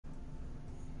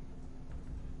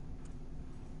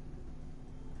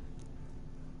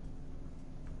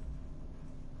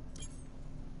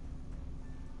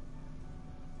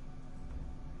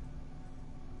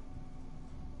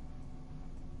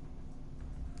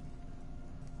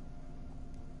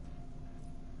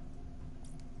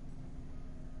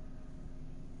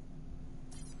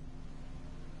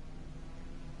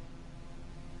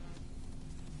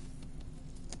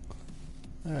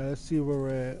Alright, let's see where we're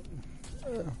at.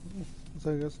 Looks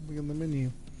like I got something in the menu.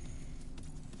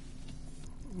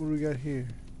 What do we got here?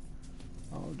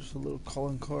 Oh, just a little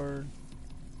calling card.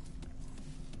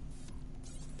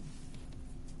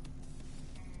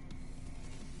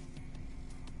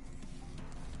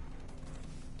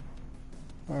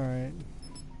 Alright.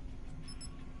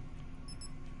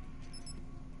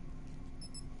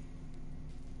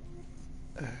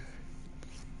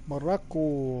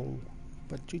 Morocco.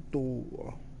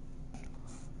 Pachito.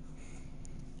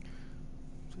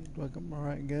 Do I got my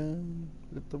right gun?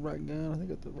 Got the right gun? I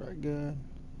think I got the right gun.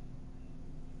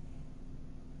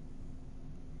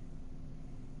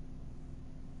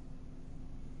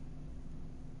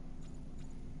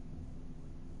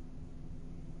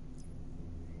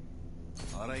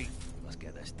 Alright, let's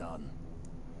get this done.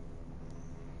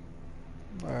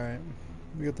 Alright,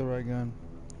 we got the right gun.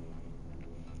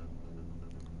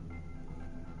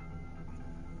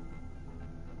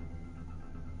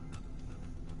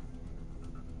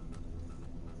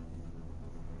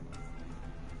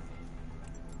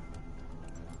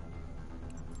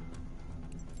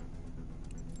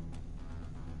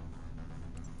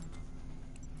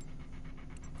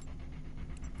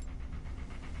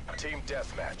 Team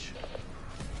deathmatch.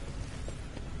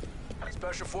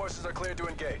 Special forces are cleared to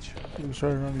engage. We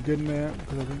started on a good map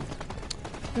because I think,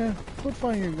 yeah, quit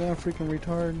firing your gun, freaking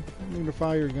retard. You need to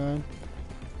fire your gun.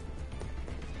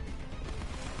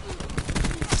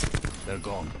 They're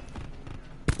gone.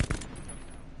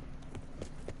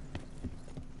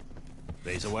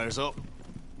 Razor wires up.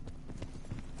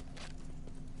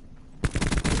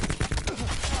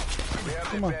 We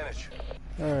have the advantage.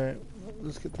 Alright,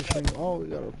 let's get this thing. Oh, we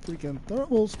got a freaking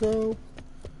thermal scope.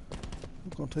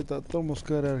 We're gonna take that thermal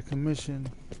scope out of commission.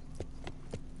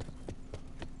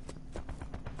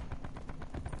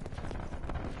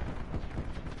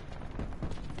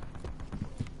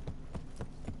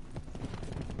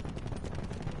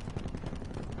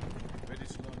 Ready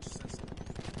to launch sensor.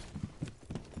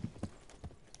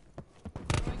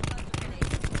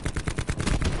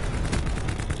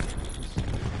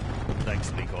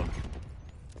 Thanks, Recon.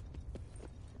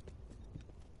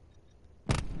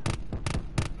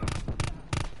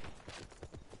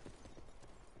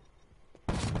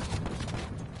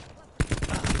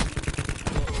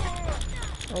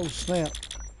 Oh snap!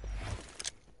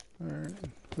 Alright,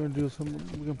 we're gonna do some.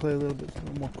 We can play a little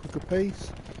bit more quicker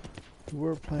pace.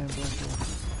 We're playing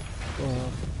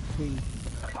Queen.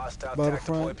 Hostile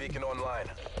Battlefront. tactical beacon online.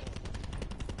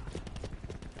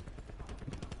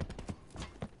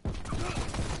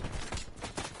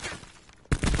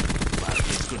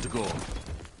 It's good to go.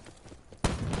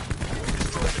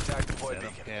 Destroy the tactical Set up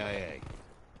beacon. KIA.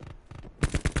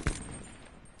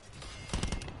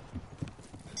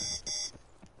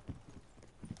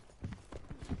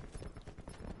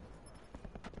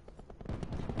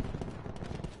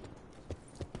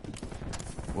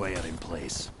 Wire in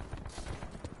place.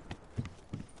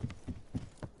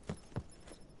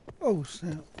 Oh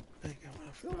snap! Dang, I'm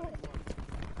gonna fill up.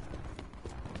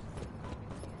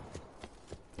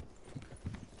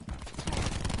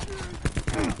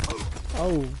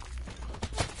 Oh,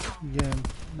 again,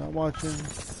 not watching.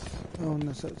 Oh, and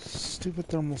it's that stupid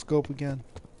thermal scope again.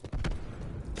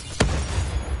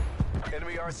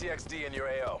 Enemy RCXD in your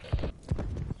AO.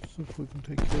 See if we can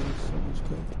take care of this thermal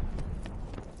scope.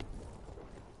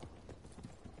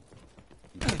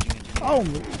 Oh!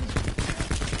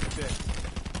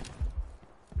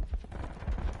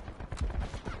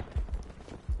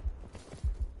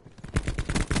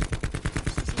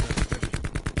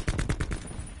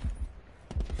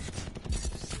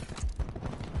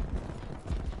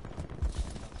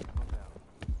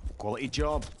 Quality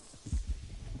job.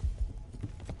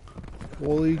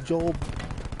 Holy job.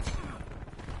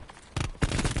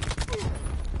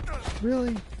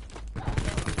 Really?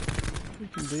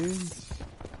 Freaking dude.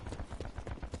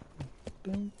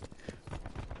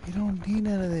 You don't need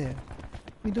none of that.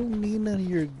 We don't need none of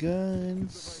your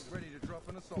guns.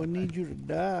 We need you to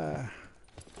die.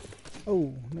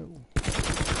 Oh, no.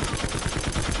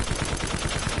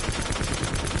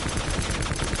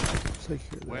 Let's take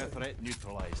care of Wire that. threat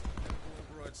neutralized.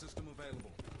 Override system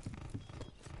available.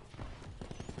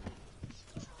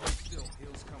 Still,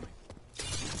 heals coming.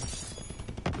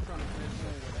 Trying to clear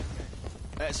where that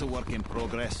came. It's a work in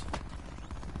progress.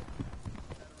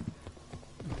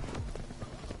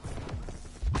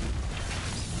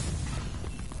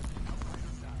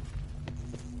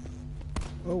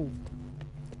 Oh.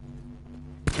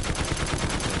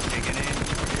 Digging in.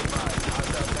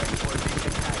 Hostile tactical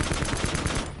beacon active.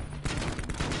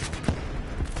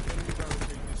 Enemy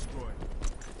barricade destroyed.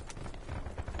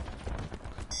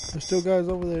 Let's Still guys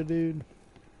over there, dude.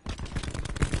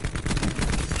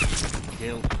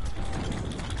 Kill.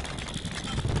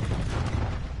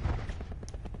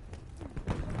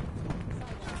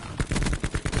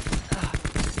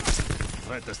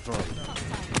 Threat destroyed.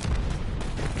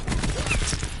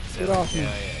 Get off me.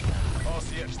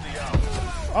 RCXD out.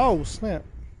 Oh, snap.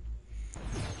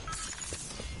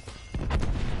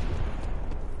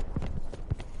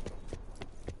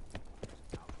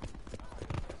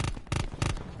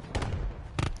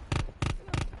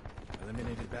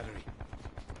 Eliminated battery.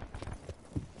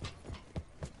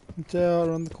 It's out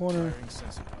on the corner. Firing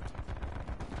sensor pod.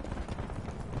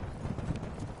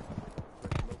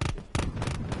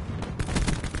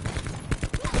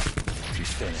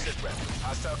 She's finished. Sit rep.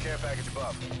 Hostile care package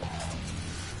above.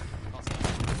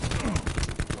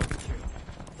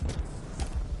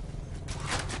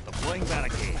 Deploying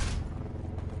barricade.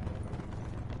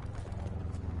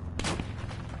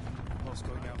 Pulse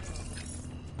going out.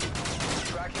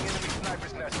 Tracking enemy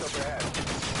sniper's nest overhead.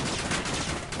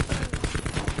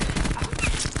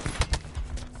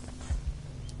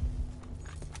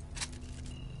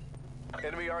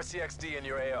 Enemy RCXD in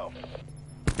your AO.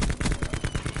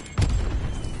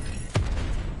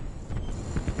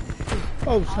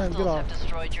 Oh, snap, get Hostiles off. have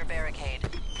destroyed your barricade.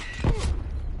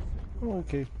 Oh,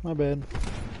 okay, my bad.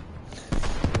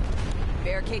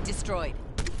 Barricade destroyed.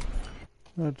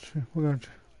 That's, we're gonna.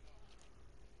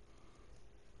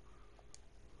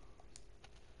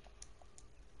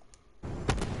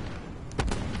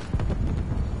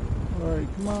 Alright,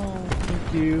 come on.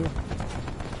 Thank you.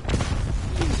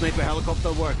 Sniper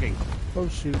helicopter working. Oh,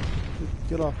 shoot.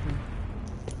 Get off me.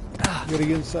 Gotta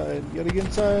get inside. Gotta get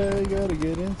inside. Gotta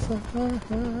get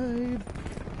inside.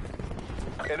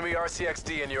 Enemy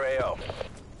RCXD in your AO.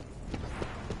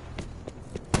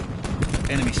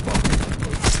 Enemy spotted.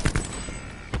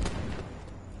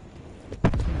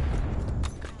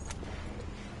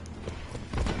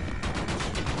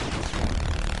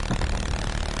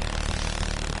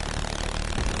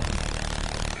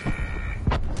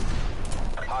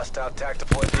 Hostile TAC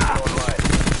deploy beacon online.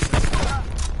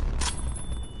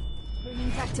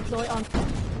 Bringing tac deploy on.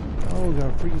 Oh, we got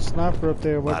a freaking sniper up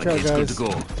there. Watch out, Barricade's guys.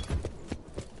 good to go.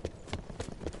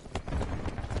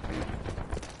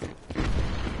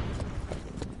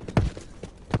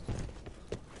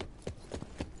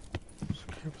 Just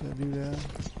careful to do that.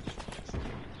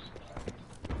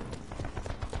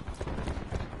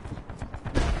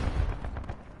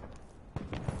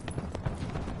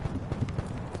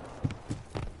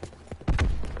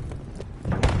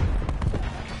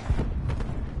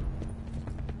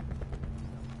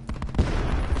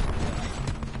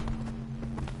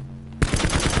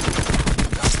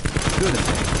 Good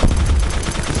attack.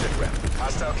 Sit rep.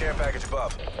 Hostile care package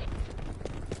above.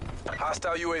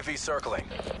 Hostile UAV circling.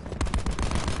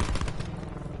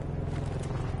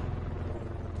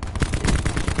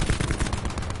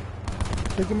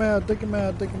 Take him out, take him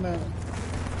out, take him out.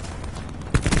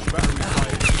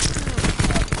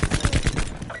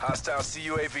 Hostile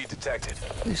CUAV detected.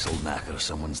 This'll knacker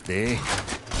someone's day.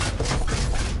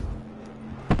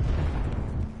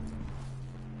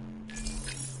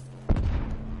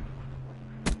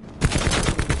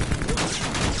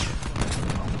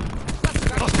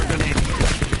 Cluster grenade.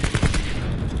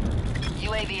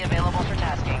 UAV available for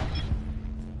tasking.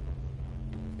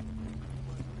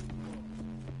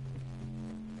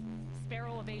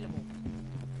 Sparrow available.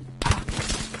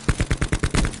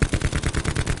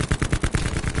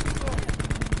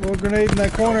 Throw a grenade in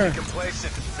that corner. Be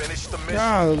complacent. Finish the mission.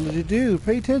 God, dude,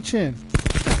 pay attention.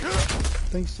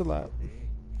 Thanks a lot.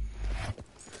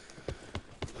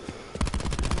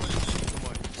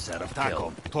 Set of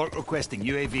tackle. Torque requesting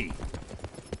UAV.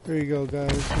 There you go,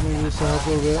 guys. Maybe this will help a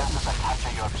little bit.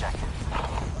 Capture your objective.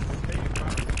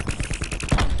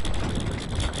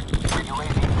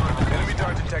 Enemy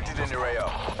dart detected in your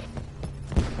AO.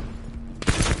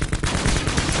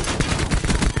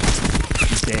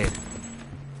 He's dead.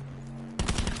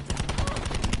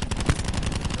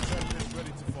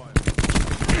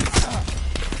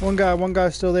 One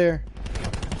guy's still there.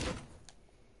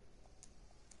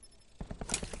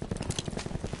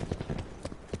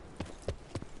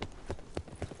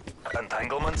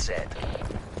 Entanglement set.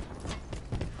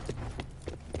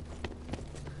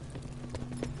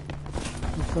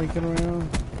 He's flanking around.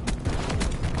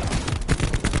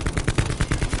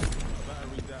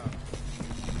 Battery down.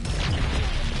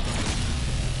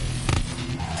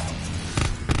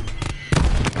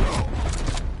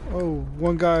 Oh,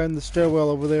 one guy in the stairwell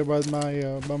over there by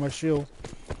my shield.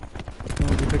 I don't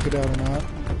know if you pick it out or not.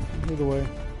 Either way.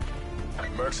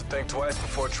 Mercs will think twice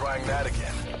before trying that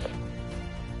again.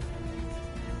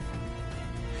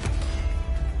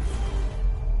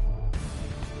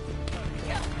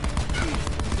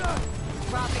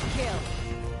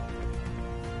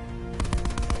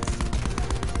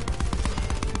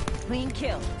 Clean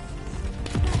kill.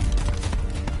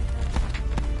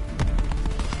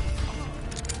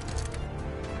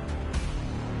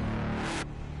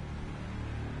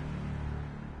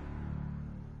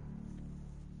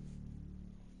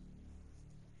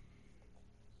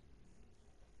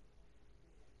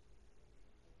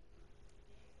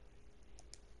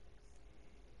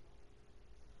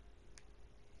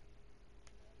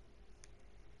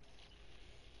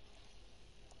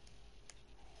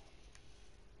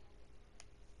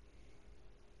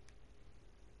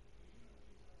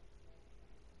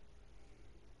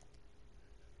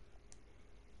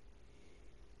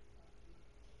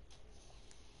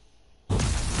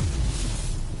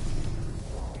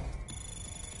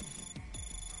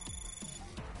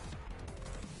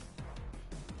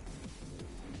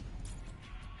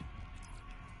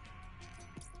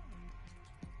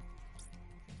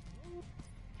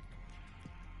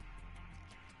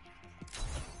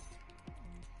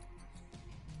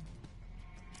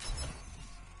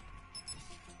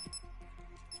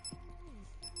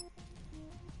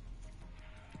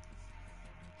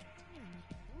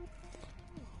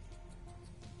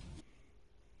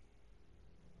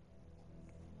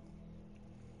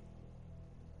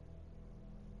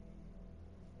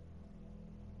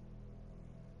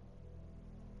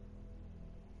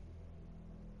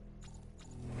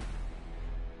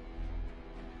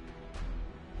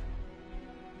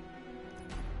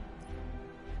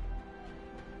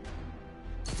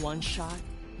 One shot,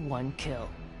 one kill.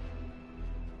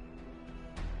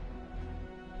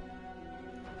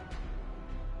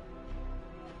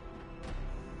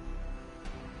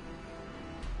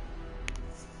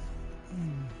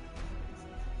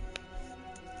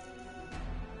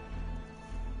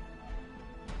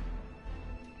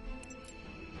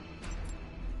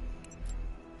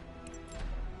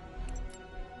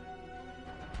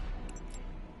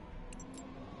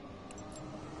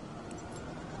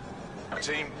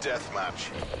 Team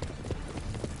deathmatch.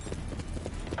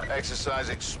 Exercise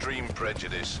extreme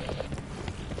prejudice.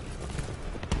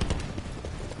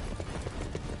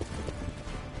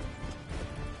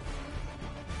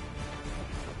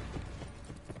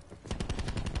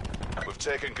 We've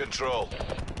taken control.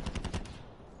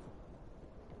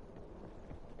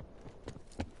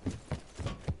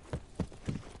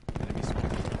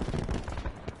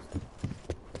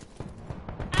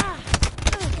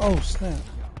 Oh snap!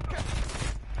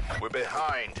 We're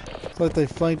behind. It's like they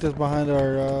flanked us behind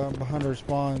our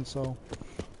spawn, so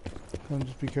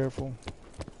just be careful.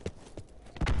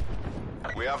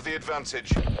 We have the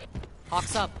advantage.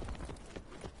 Hawks up.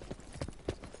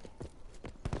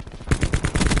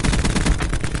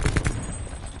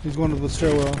 He's going to the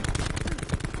stairwell.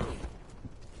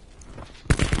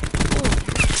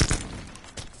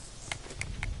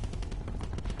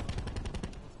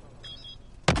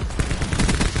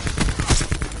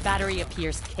 Battery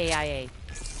appears KIA.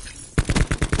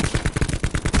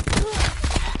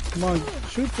 Come on,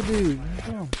 shoot the dude.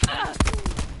 Come on.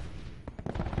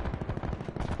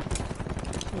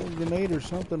 A grenade or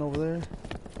something over there.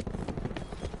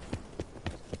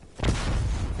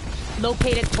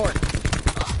 Located port.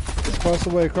 Across the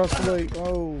way, across the way.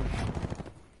 Oh.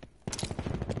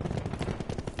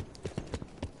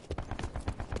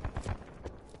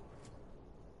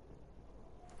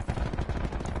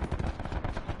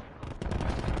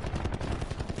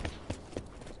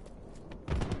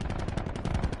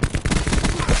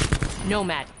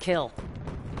 Nomad, kill.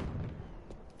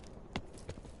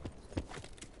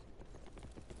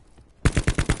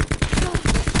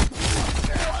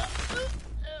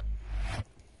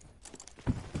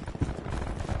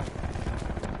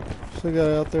 Still got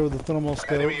it out there with the thermal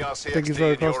scope. Enemy I think he's RCXD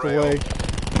right in across the your way. AO.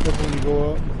 Careful when you go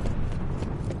up.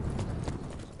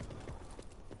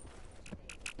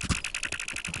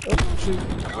 Oh, shoot.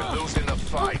 We're losing the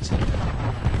fight.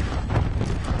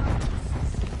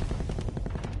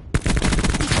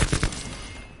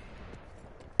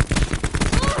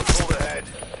 Pull ahead.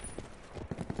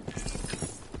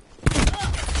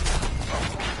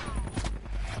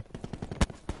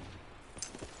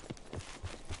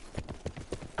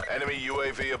 Enemy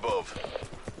UAV above.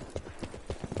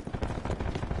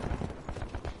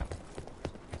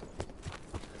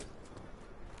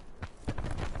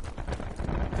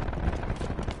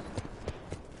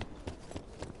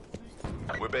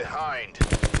 We're behind.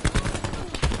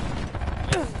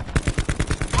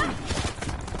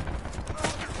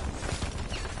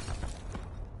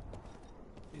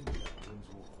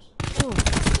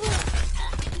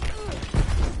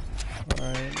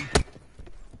 Alright.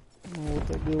 I don't know what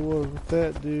that deal was with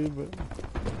that dude, but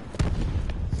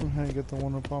somehow he got the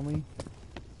one up on me.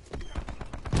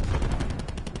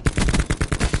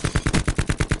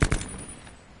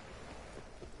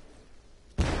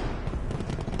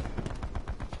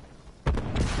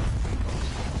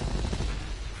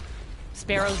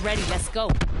 Sparrow's ready. Let's go.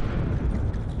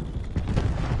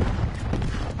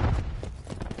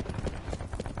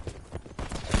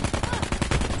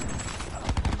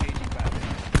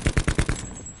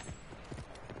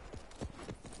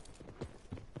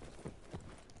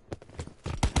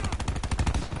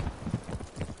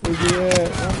 Where's he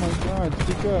at? Oh my god,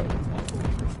 speak up.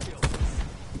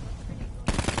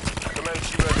 Commence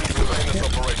ready surveillance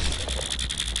operation.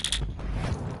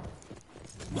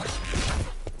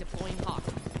 Deploying Hawk.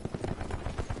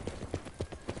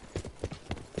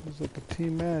 It's like a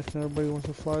team match and everybody wants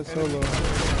to fly solo.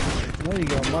 Now you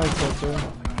got Mike up there.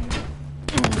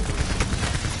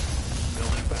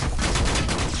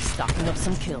 Stocking up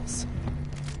some kills.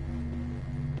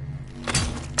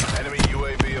 Enemy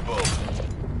UAV above.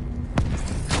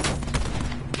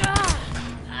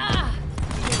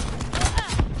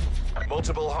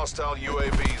 Multiple hostile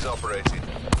UAVs operating.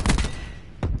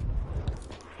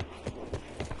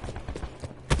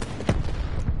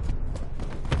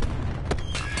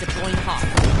 Deploying Hawk.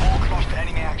 All crossed to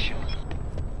enemy action.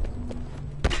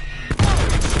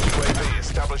 UAV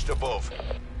established above.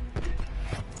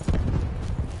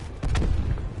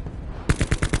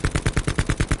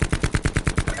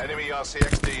 Enemy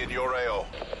RCXD in your AO.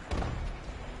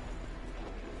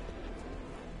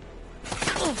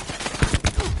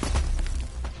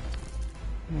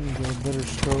 I'm gonna get a better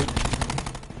scope.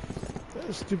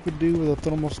 That stupid dude with a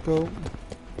thermal scope.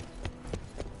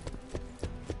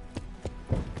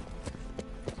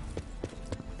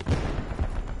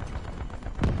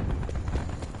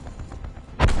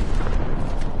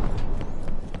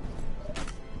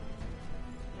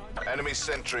 Enemy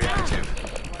sentry active.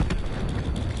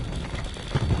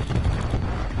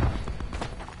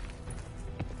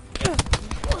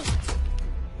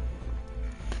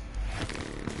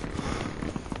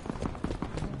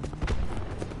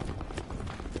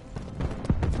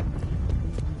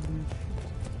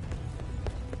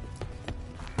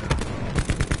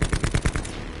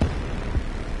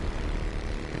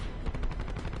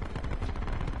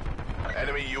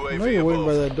 Enemy I UAV know you're waiting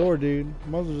by above. that door, dude.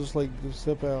 Might as well just like just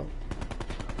step out.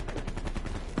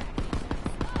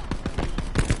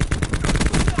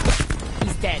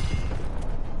 He's dead.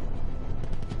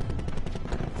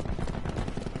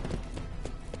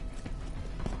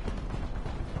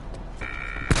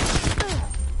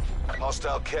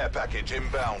 Hostile care package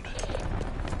inbound.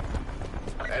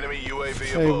 Enemy UAV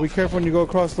Hey, above. be careful when you go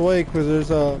across the way, because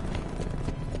there's a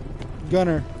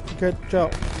gunner. Catch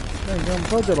out. Hey, gun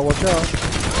project, watch out.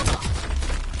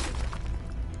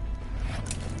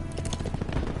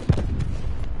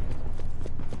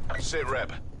 Sit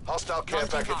rep. Hostile care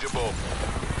Mounting package hot.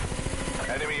 above.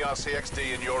 Enemy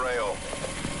RCXD in your AO.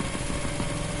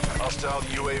 Hostile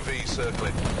UAV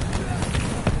circling.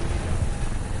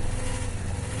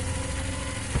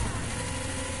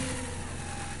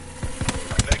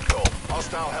 Net call.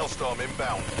 Hostile Hellstorm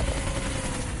inbound.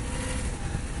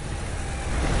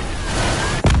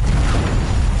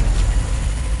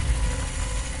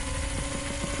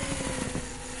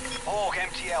 Org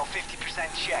MTL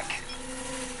 50% check.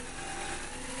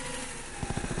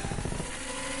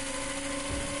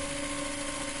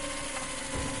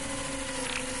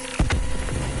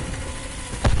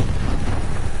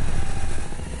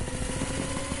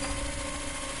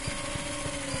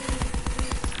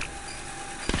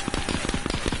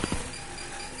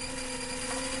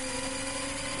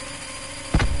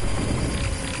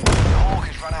 The Hawk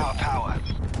has run out of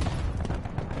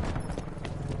power.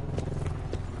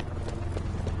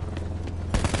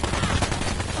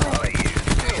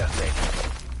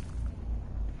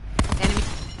 Enemy.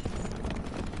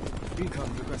 Recon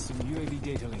requesting UAV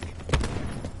data link.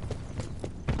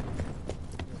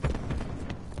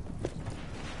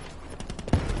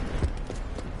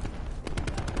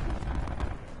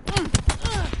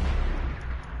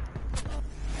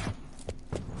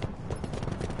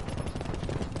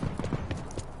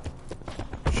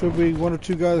 Should be one or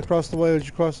two guys across the way as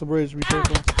you cross the bridge. Be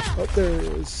careful. Up there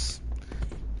is.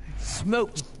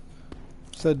 Smoked.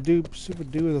 It's that dude,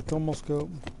 stupid dude with a thermal scope.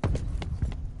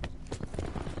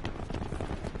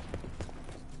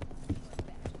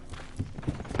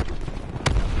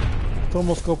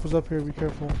 Thermal scope is up here. Be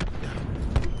careful.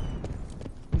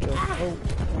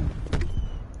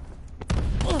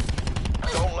 Oh,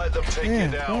 Don't let them take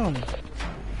man, you down.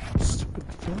 come. Stupid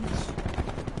defense.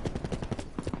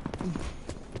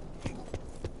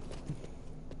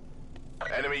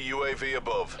 Enemy UAV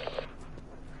above.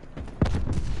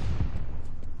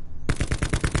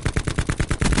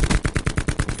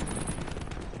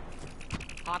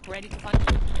 Hawk ready to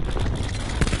punch.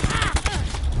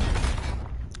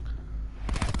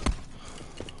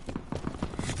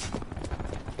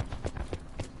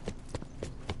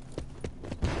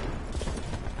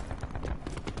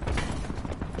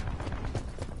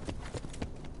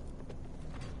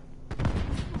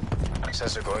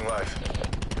 Sensor going live.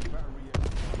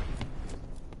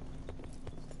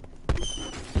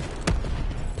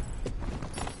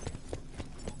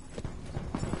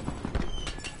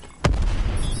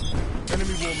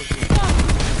 Enemy war machine.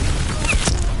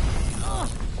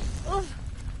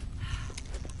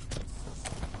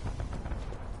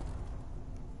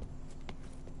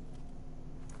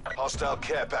 Hostile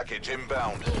care package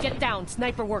inbound. Get down.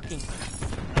 Sniper working.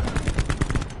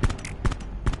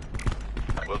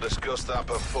 We'll discuss that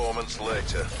performance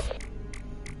later.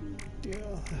 Yeah.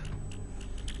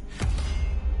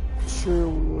 Sure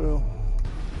we will.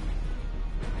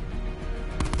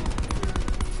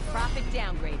 Profit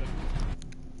downgraded.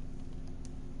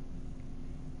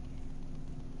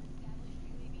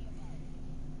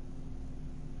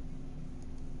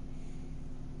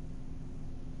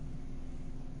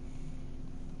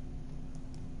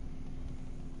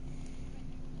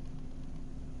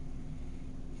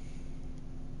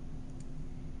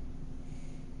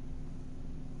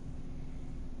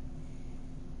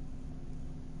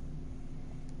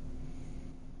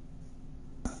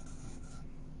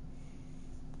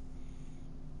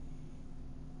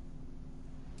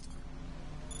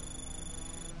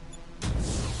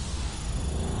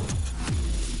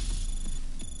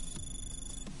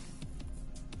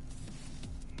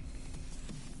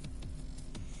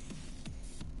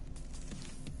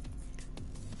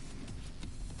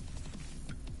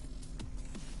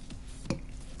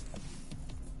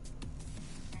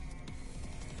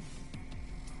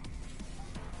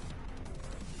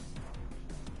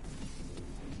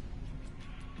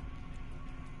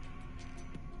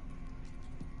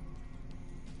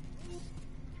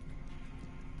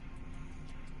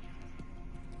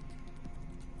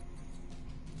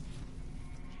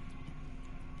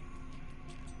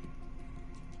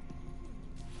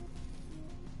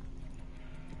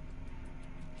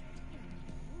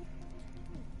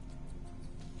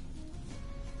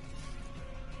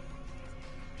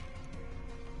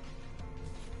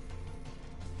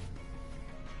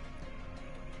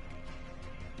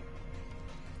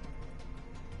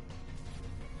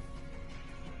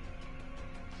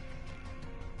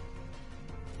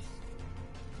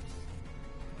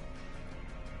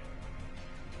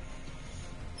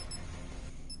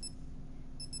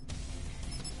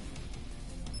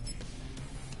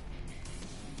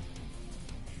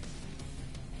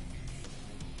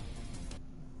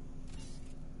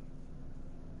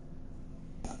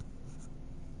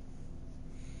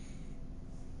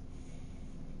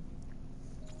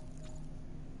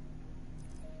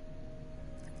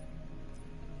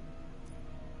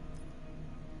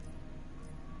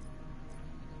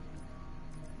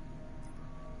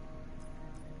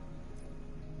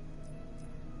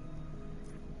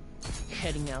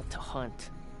 Heading out to hunt.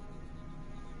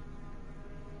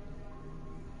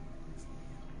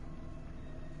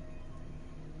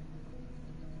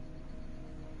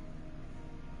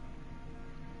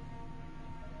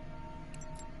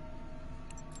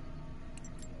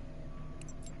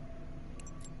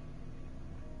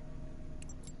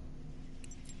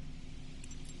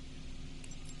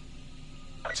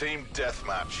 Team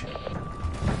deathmatch.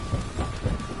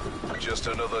 Just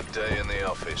another day in the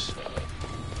office.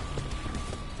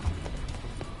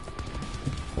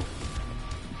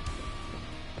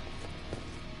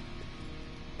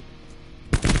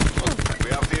 We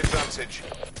have the advantage.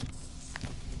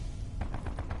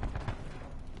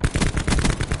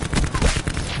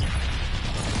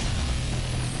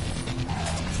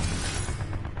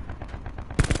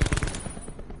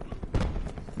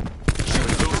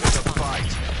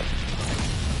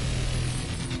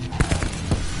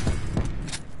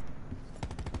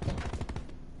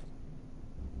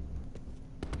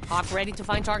 Hawk ready to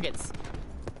find targets.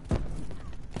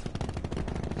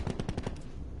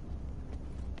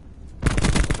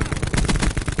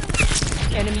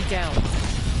 Enemy down.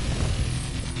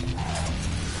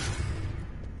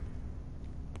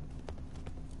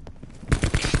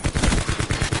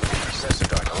 Sensor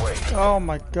going away. Oh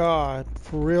my god,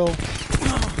 for real?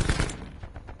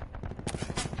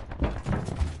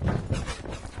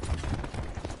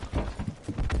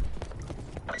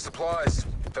 Supplies.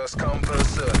 First come,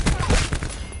 first serve.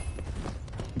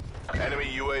 Enemy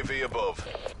UAV above.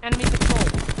 Enemy patrol.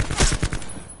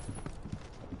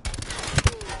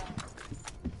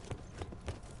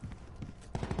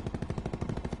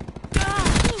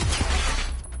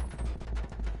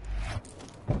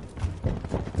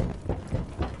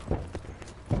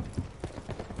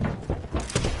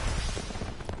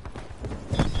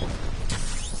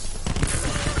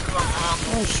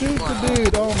 Oh, shoot the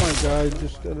dude! Oh my god,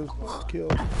 just got us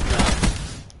killed.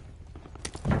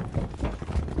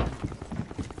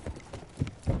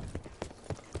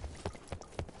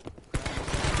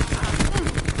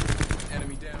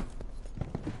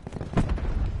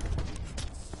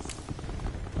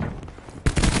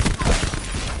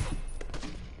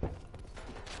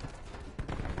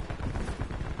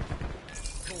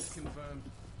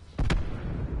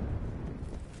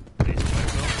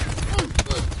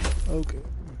 Okay.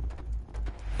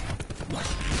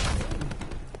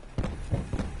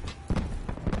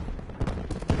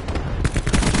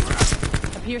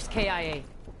 Appears KIA.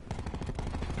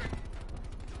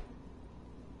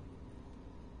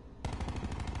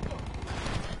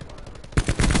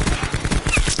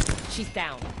 She's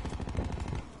down.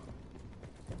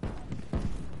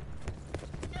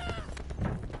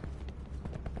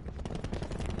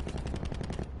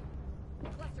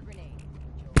 Cluster grenade.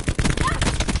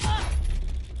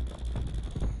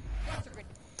 Cluster grenade.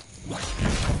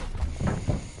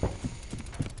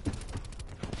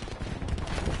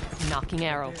 Knocking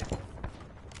arrow.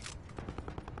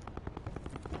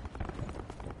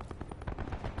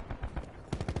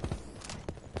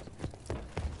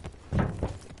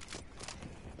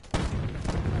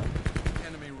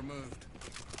 Enemy removed.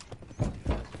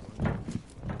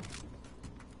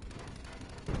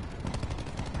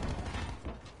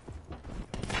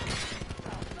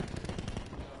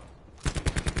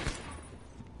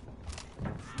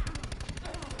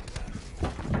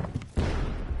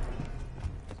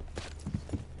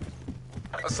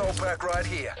 Assault pack right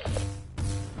here.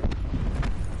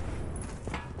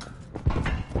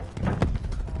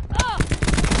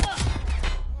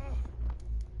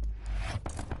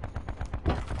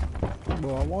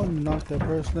 Well, I wanted to knock that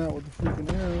person out with the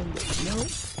freaking arrow, but nope.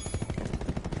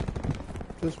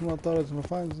 Just when I thought I was gonna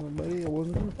find somebody, I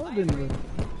wasn't gonna find anybody.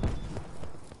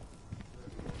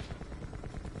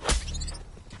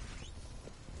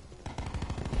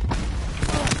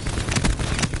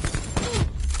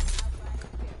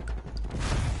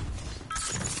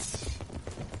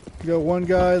 You got one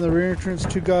guy in the rear entrance,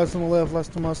 two guys on the left,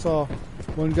 last time I saw.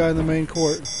 One guy in the main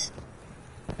court.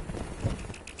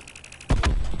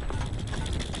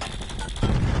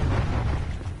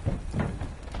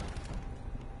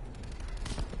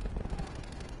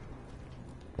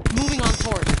 Moving on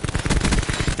course.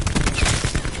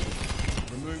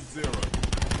 Remove 0.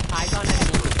 Eyes on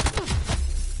enemy.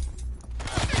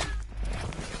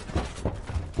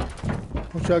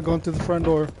 Watch out, going through the front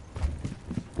door.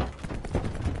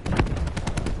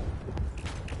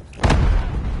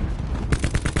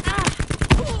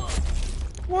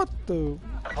 What the?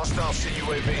 Hostile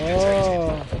CUAV detected.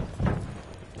 Oh.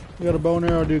 We got a bow and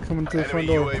arrow dude coming through the front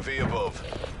Enemy door. UAV above.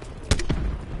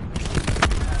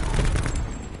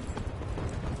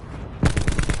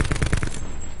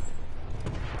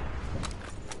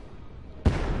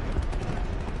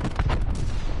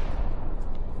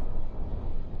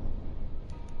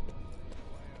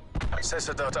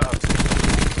 Sensor data out.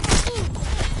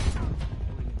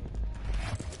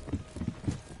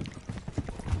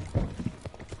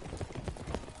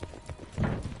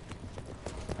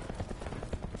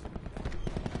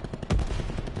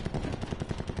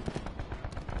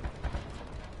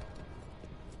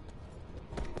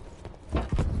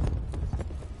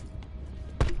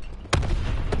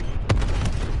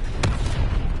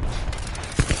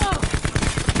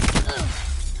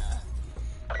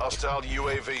 Hostile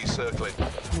UAV circling.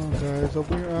 Come on, guys,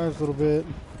 open your eyes a little bit.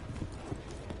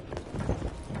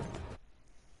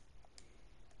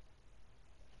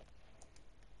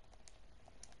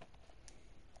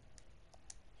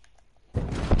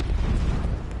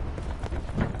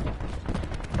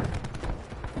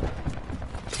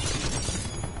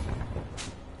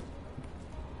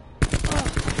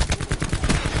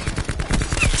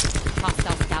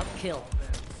 Hostile scout kill.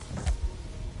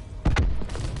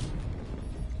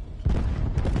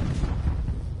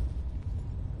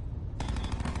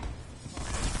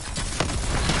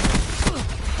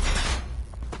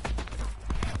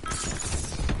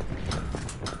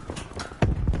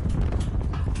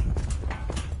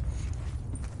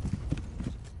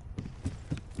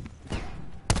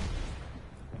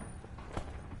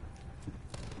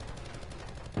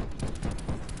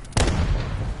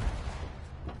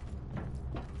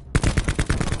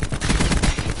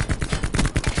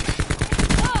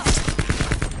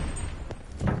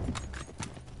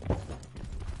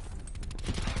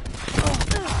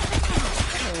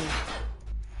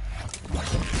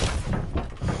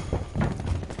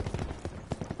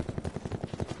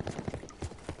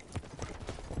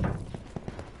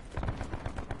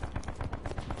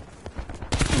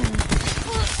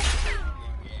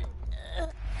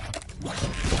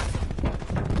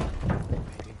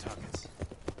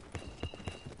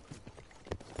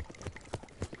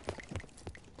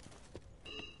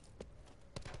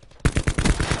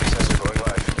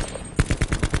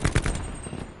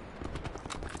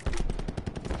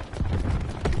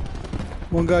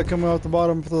 One guy coming out the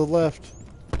bottom to the left.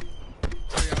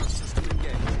 Triage system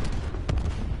engaged.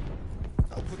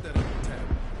 I'll put that on the tab.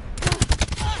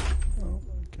 Oh,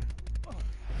 okay.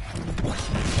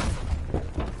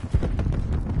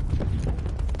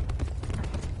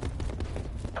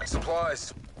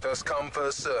 advised. First come,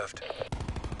 first served.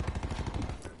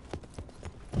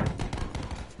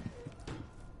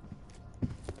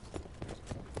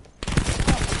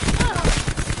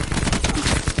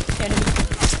 Enemy.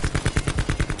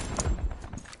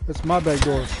 That's my back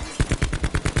door.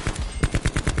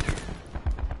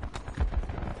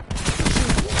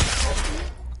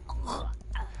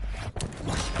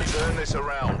 Turn this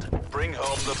around. Bring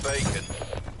home the bacon.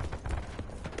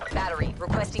 Battery,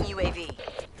 requesting UAV.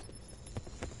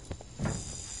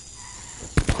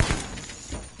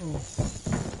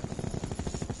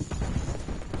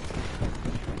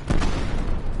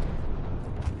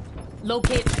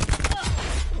 Locate.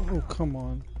 Oh, come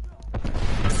on.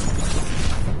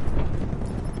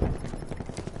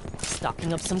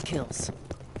 Stocking up some kills.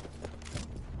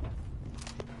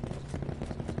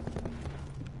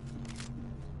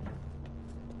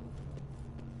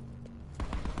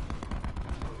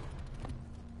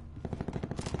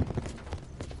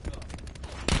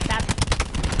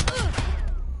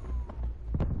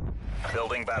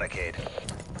 Building barricade.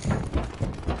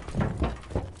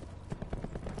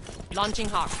 Launching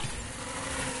Hawk.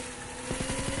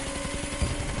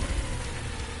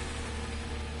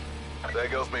 There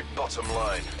goes me bottom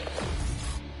line.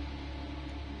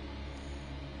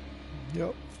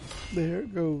 Yep. There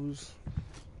it goes.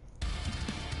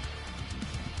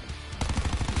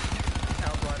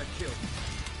 Outrider kill.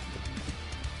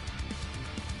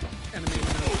 Enemy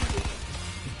eliminated.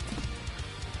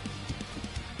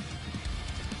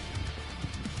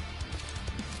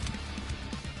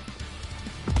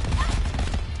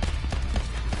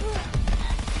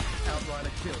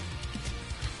 Outrider kill.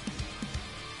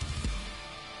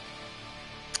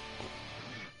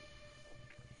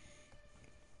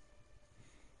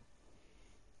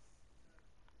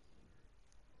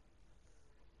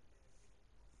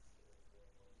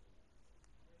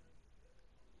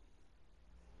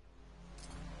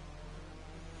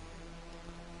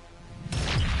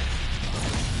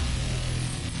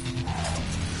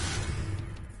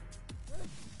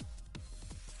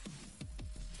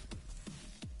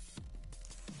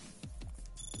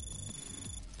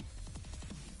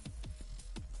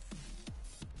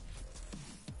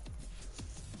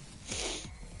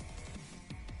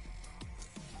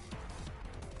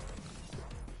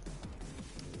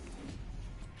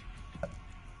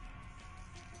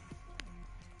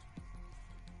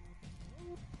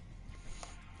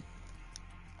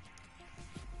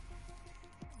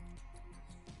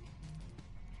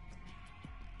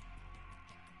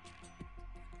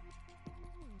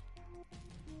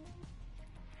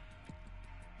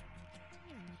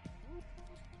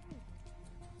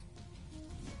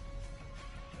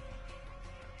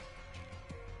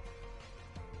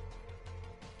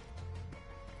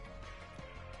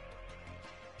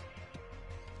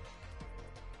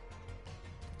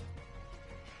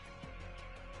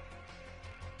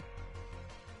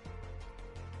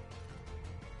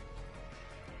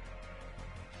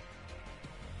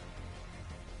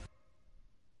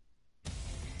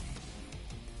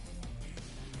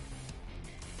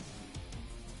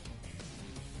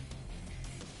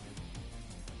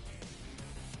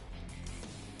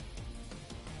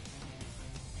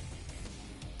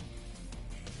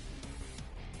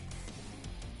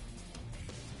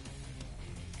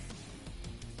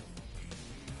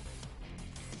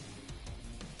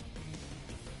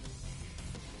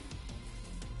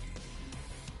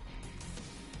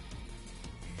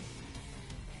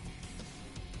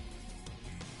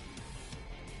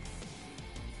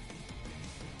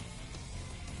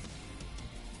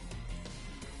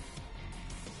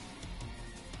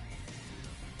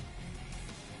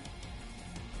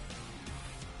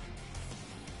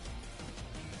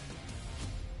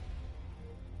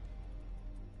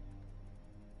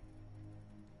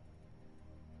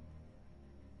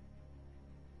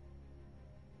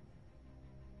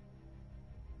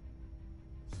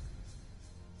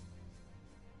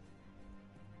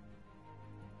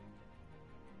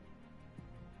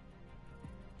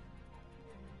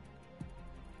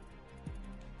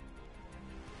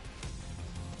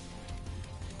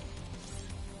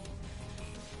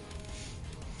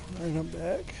 Alright, I'm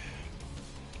back.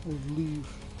 We'll leave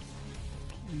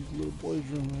these little boys'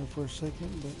 room there for a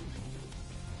second, but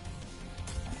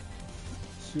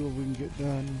see what we can get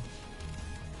done.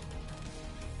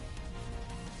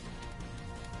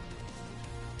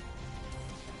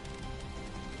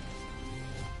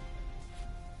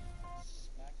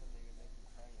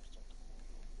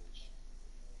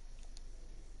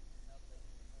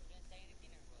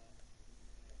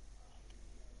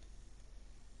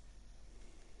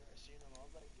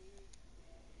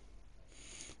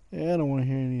 Yeah, I don't want to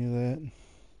hear any of that.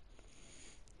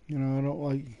 don't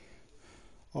like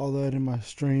all that in my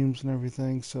streams and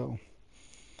everything. So,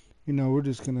 you know, we're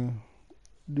just gonna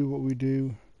do what we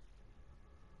do,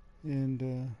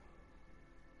 and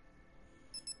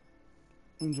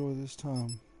enjoy this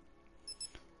time.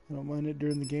 I don't mind it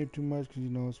during the game too much because, you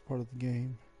know, it's part of the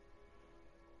game.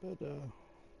 But I'm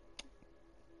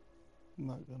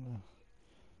not gonna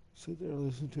sit there and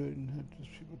listen to it and have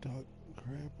just people talk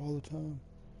crap all the time.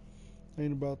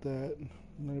 Ain't about that.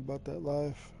 Ain't about that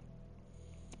life.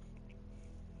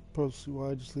 Probably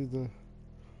why I just leave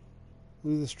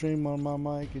the stream on my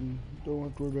mic and don't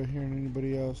have to worry about hearing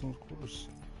anybody else. And of course,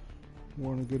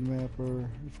 we're on a good map, or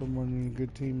if I'm running a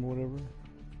good team or whatever.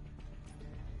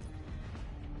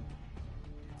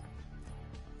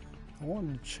 I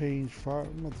want to change fire.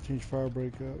 I'm about to change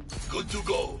Firebreak up. Good to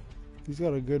go. He's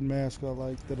got a good mask I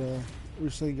like that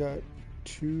recently got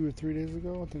 2 or 3 days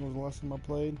ago. I think it was the last time I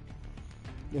played.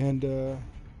 And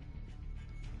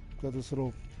got this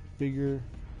little bigger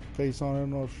face on it. I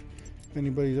don't know if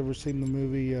anybody's ever seen the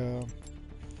movie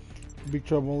Big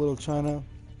Trouble in Little China.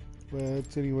 But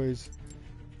it's anyways,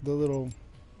 the little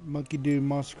monkey dude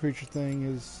monster creature thing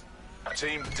is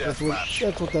Team that's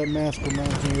deathmatch. what that mask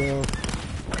reminds me of.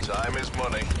 Time is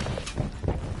money.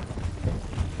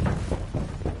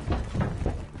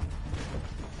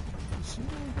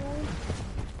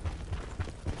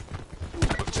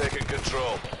 We've taken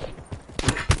control.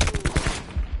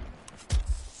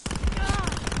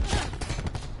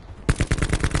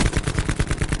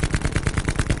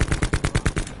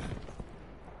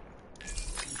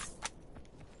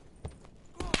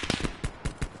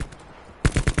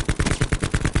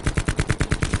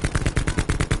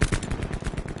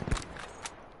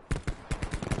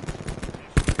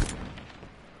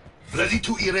 Ready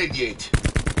to irradiate.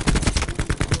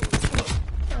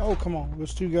 Oh, come on.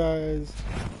 There's 2 guys.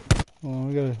 Hold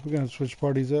on, we're gonna switch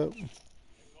parties up.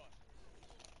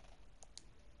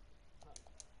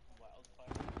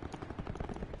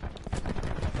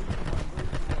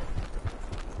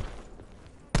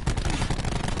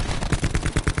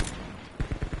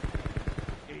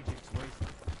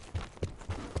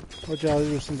 Watch out,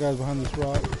 there's some guys behind this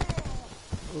rock.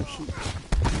 Oh shoot.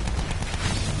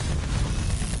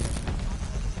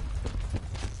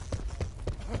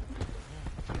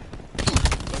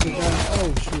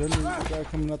 Oh shoot, I knew the guy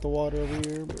coming out the water over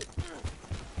here, but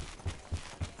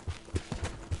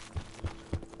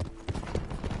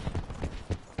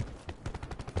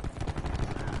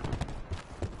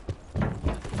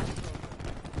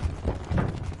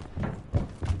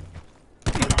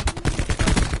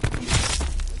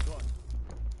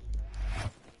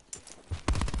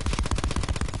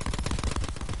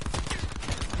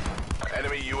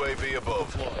Enemy UAV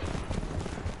above.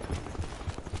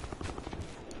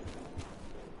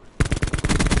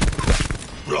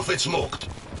 Prophet smoked.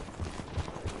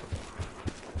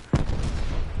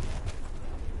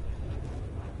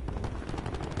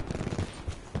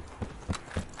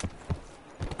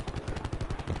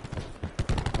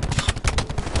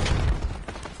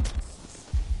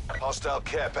 Hostile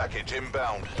care package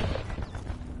inbound.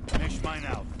 Mesh mine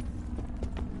out.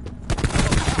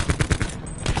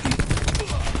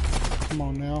 come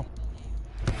on now.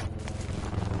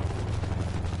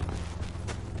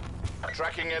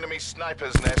 Tracking enemy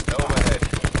sniper's nest overhead.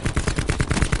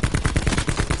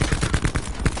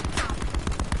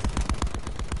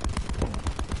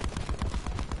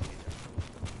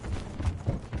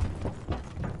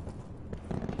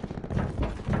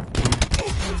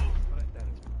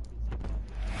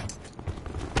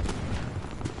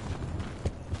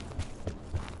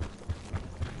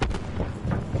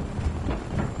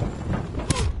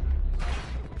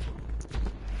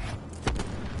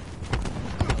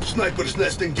 Sniper's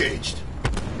nest engaged.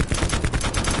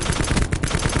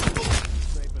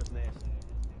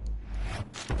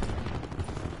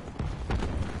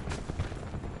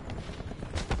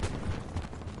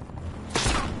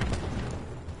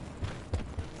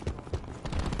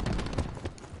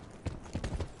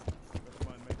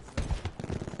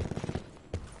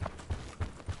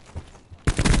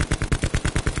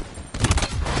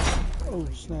 Oh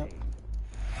snap.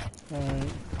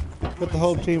 Alright. Got the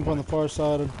whole team on the far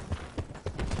side.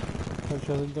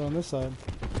 Actually, I think they're on this side.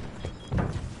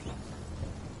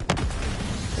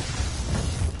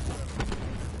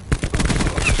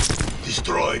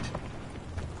 Destroyed.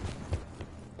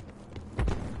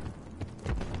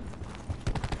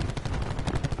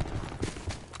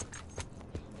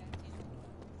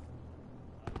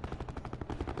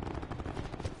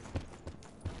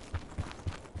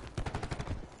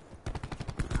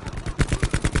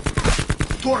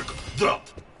 Torque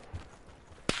dropped.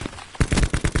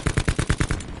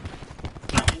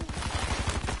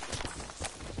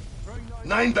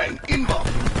 Nine bang, inbound.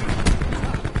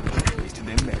 Wasted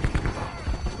them men.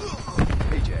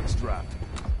 Ajax dropped.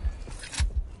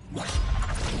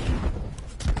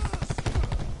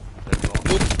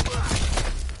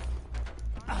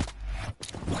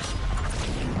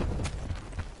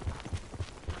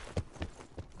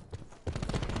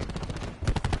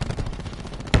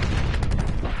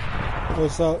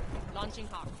 What's up? Launching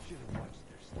hard.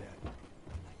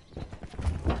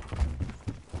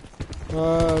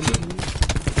 Hold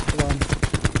on.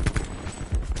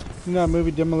 You know that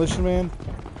movie Demolition Man?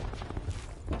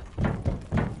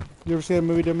 You ever see that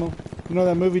movie You know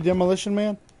that movie Demolition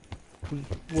Man?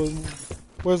 With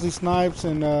Wesley Snipes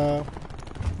and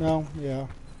no, yeah.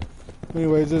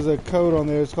 Anyways, there's a code on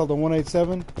there. It's called the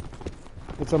 187.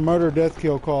 It's a murder death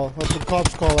kill call. That's what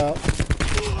cops call out.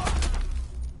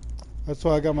 That's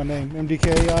why I got my name.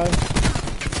 MDKI.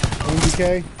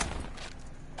 MDK.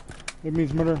 It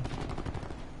means murder.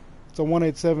 It's a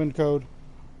 187 code.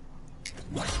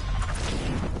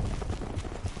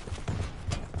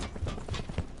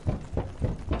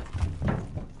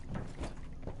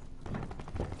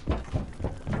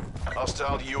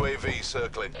 Hostile UAV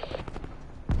circling.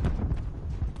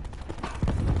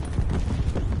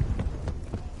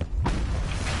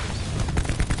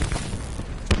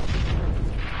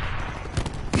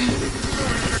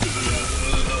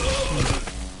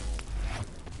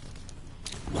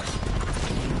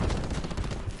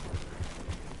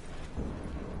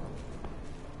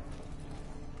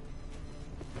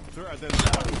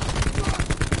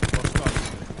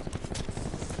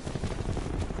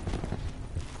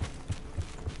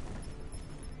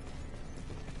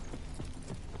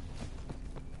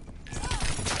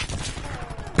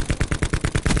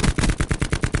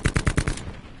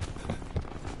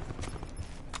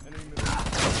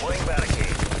 Deploying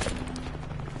barricade.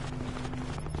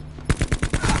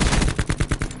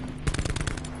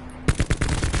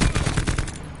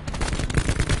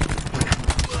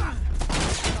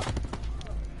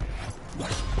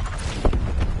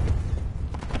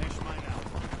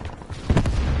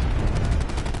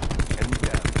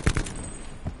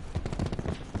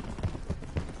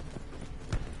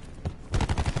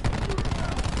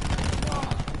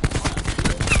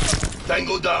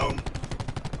 Tango down.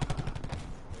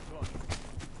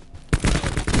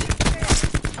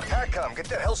 Come, get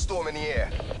that hellstorm in the air.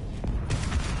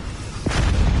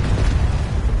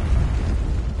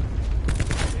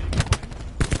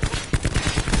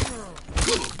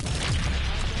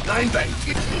 Nine bang.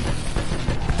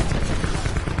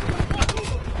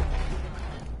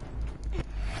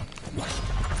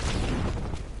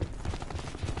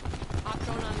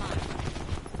 Optron online.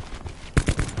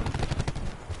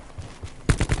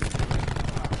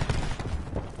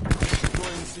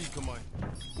 Join C command.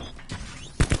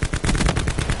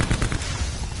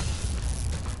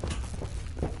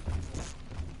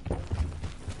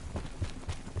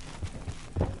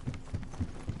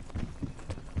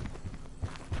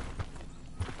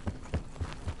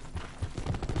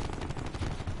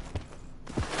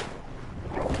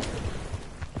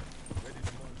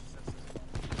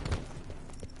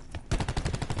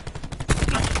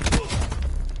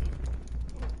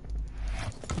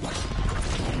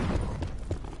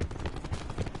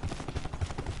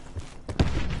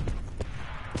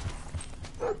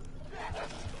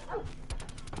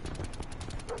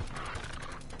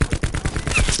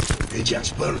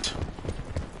 Ajax burnt.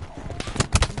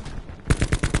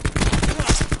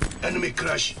 Enemy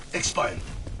crash expired.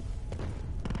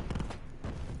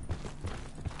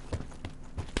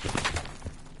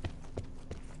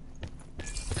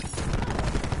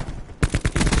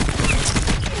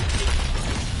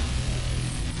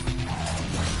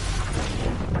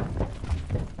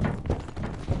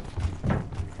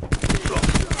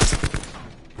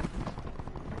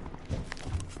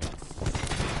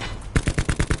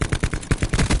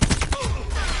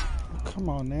 Come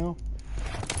on now.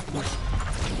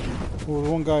 Well,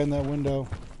 there's one guy in that window.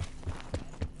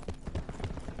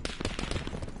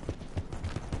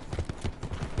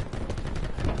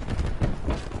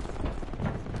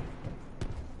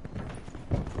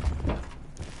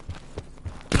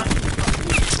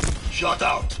 Shot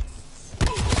out.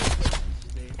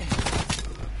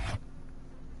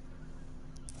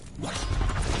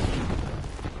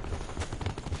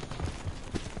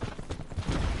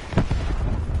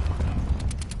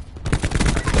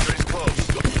 Very close.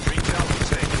 Recount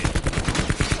taken.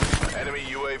 Enemy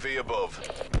UAV above.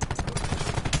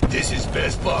 This is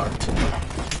best part.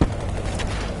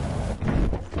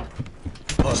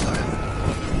 Hostile.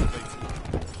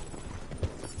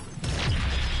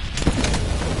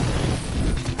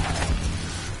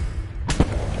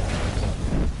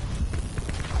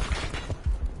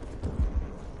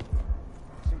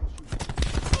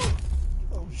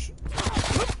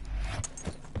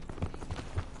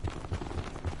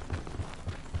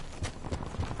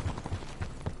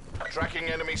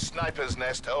 Tracking enemy sniper's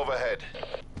nest overhead.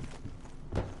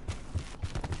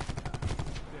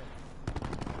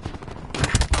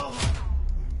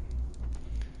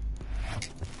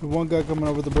 There's one guy coming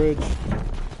over the bridge.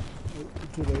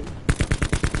 Too late.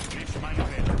 Nicht meine Welt.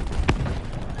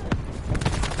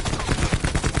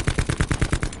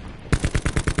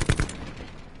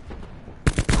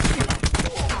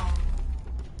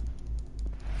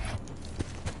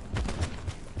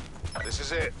 This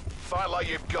is it. Fight like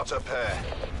you've got a pair.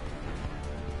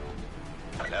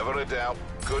 Never a doubt.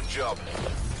 Good job.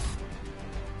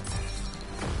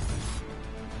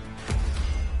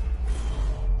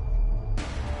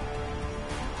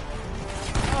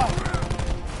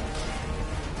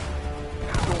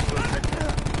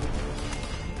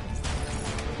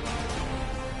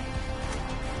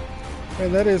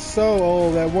 Man, that is so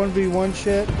old. That 1v1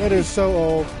 shit. That is so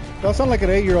old. Y'all sound like an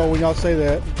 8-year-old when y'all say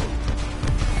that.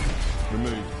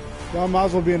 Remove. Y'all might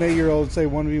as well be an 8-year-old and say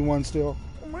 1v1 still.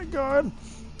 Oh my god.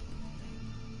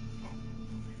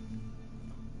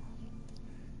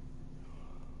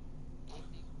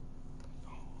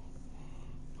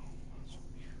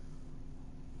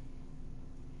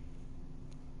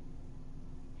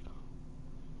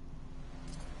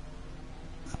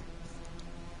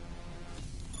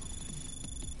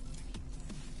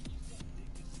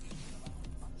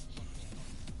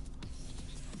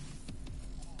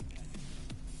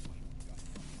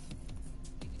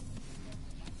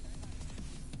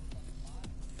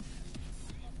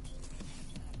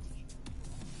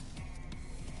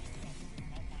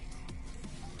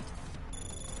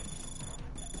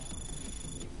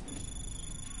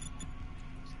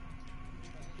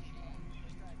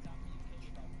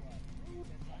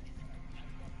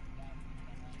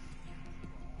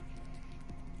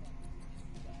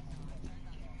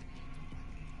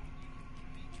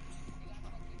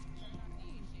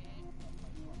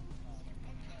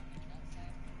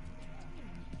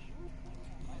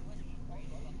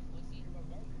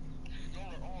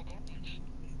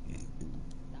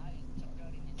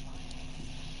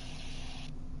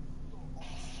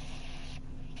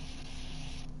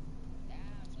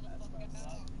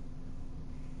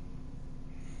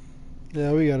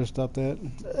 Yeah, we gotta stop that.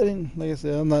 Like I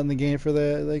said, I'm not in the game for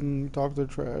that. They can talk their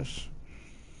trash.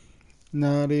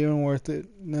 Not even worth it.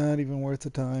 Not even worth the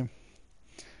time.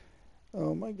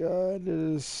 Oh my god, it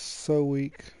is so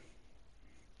weak.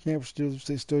 Can't still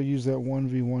they still use that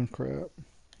 1v1 crap.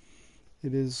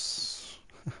 It is.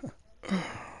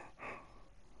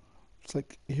 It's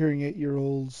like hearing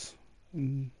 8-year-olds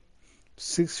and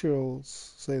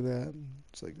 6-year-olds say that.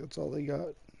 It's like that's all they got.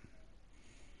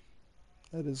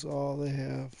 That is all they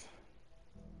have.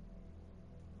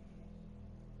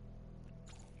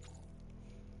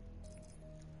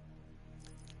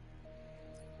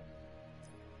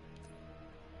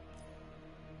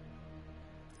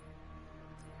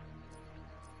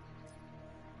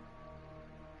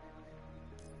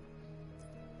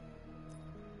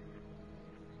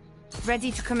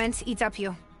 Ready to commence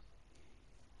Itapio.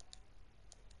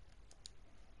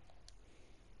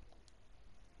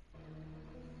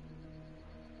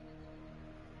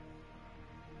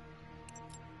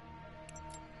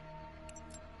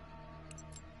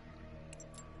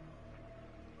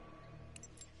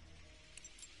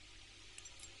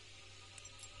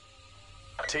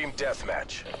 Team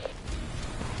deathmatch.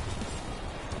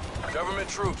 Government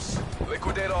troops,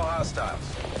 liquidate all hostiles.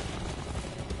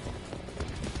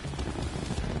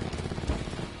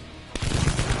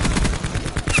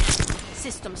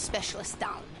 System specialist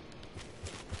down.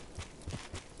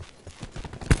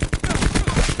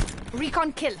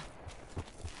 Recon kill.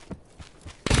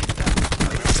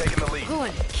 We've taken the lead.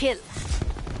 Ruin kill.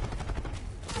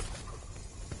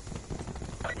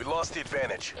 We lost the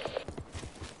advantage.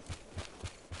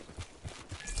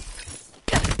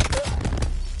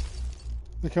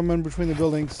 They come in between the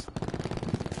buildings.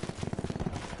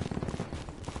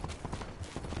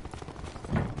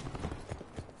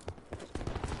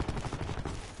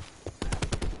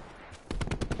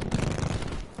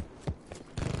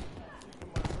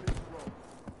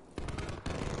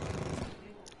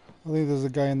 I think there's a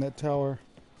guy in that tower.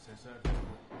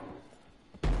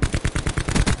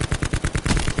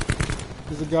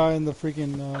 There's a guy in the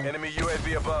freaking Enemy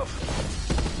UAV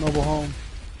above. mobile home.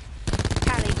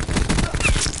 Cali.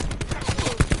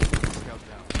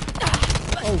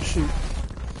 Oh shoot.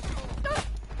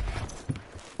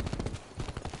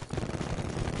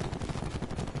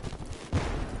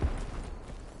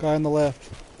 Guy on the left.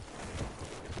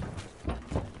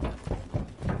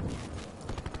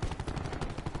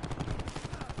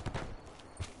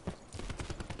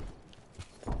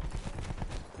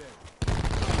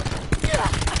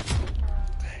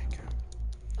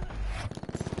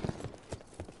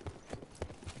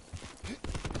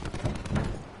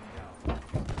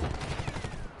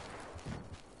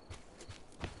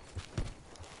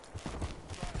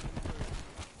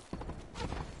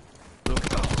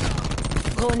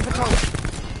 Going patrol.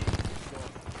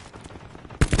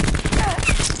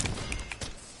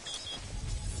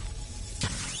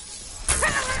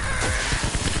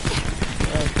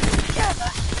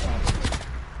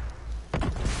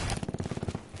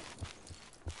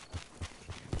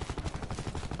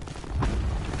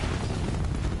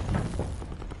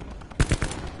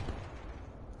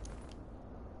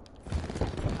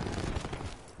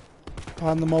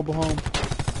 On the mobile home.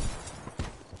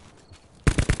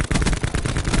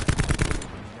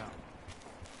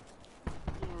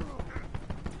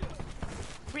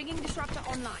 Bringing disruptor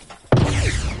online.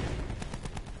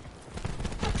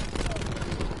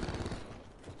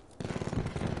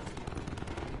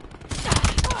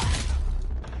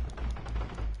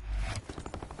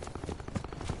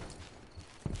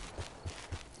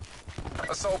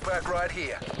 Assault pack right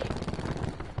here.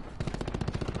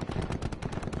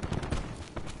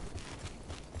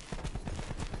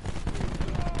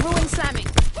 Ruin slamming.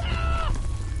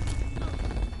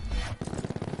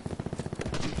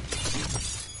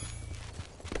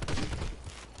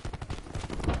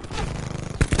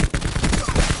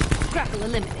 Grapple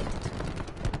eliminated.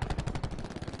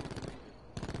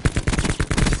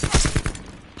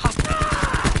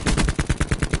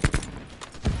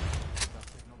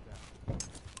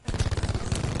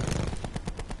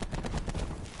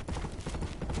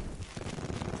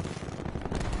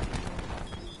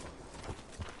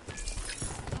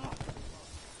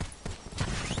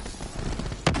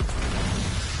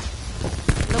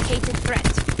 Located threat.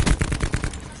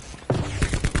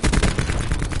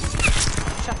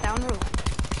 Shut down room.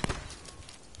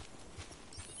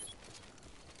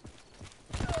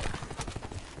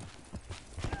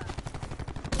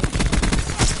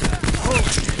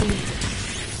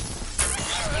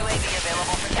 UAV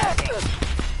available for tasking.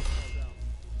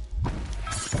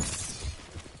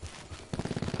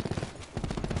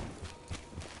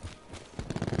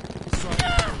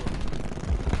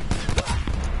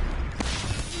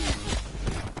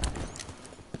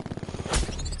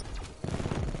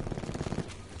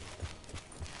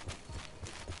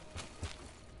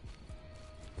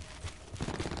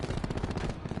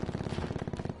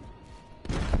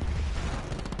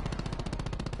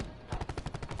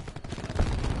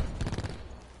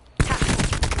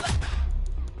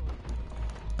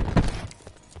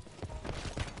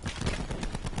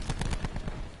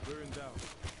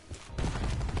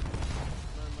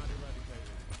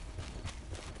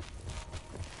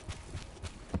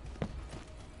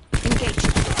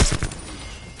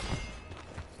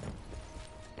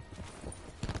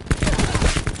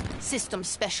 System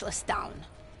specialist down.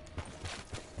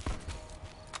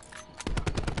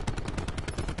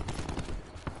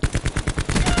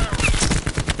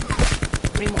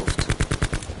 Removed.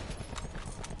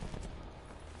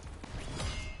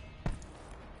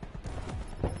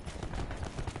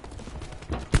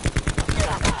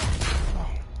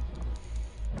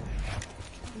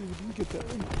 Get that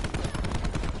one.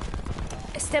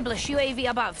 Establish UAV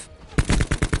above.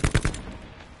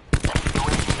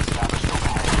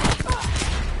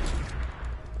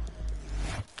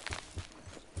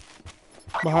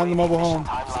 Behind the mobile home.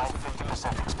 Hostile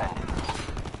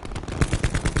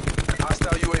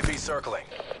UAV circling.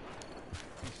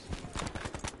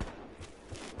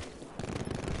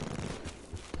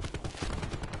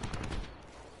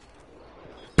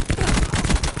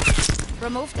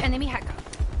 Removed enemy hacker.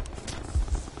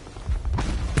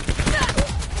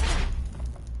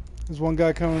 There's one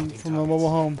guy coming from the mobile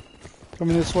home.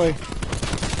 Coming this way.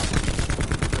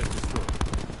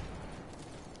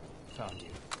 Found you.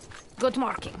 Good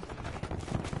marking.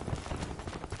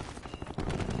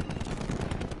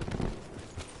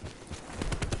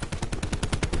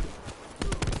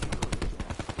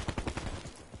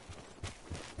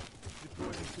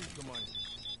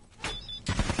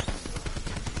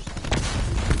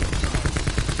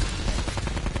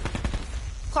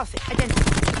 Coffee, identity.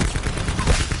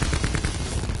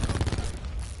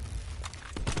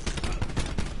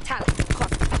 Talent,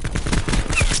 coffee.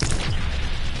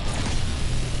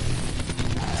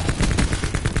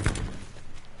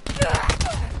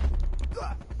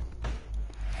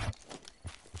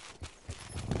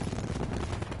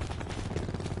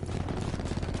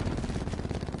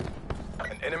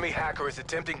 An enemy hacker is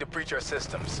attempting to breach our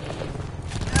systems.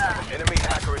 An enemy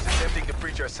hacker is attempting to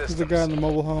breach our systems. There's a guy in the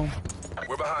mobile home.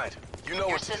 We're behind. You know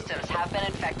Your what to do. systems have been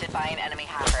infected by an enemy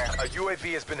hacker. A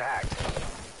UAV has been hacked.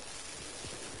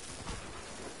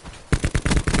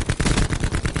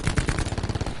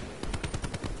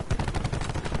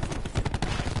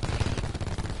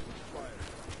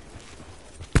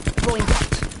 Going hot.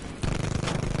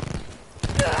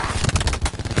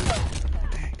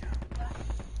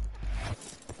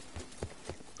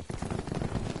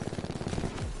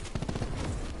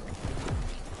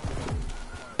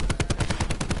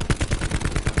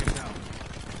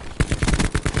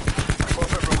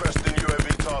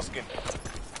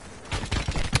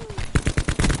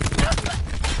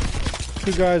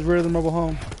 2 guys rear of the mobile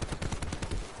home.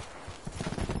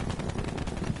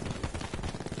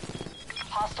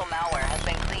 Hostile malware has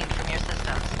been cleaned from your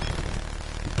systems.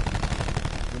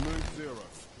 Remove 0.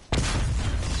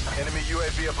 Enemy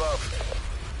UAV above.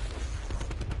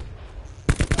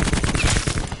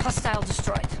 Hostile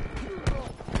destroyed.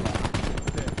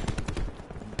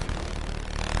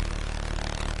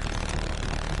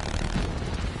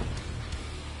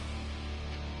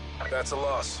 That's a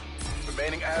loss.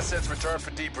 Remaining assets returned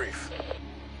for debrief.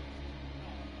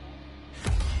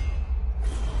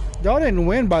 Y'all didn't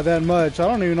win by that much. I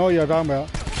don't even know what y'all talking about.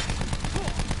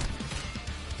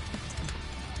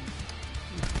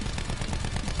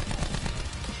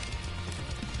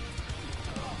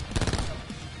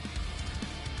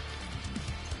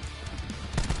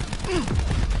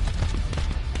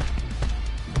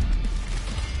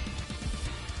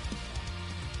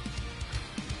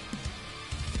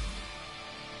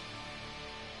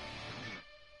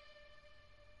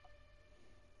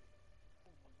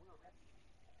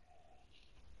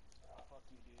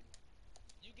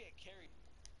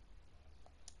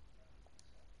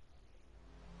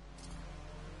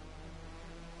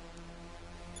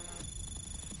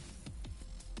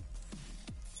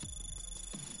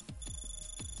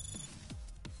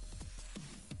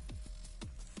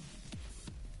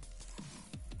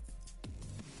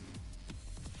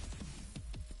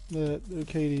 The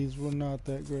KDs were not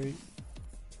that great.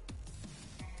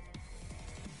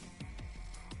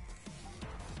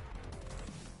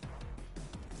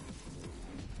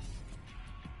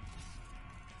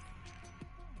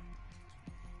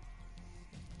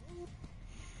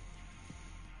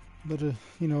 But you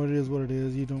know, it is what it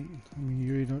is. You don't. I mean,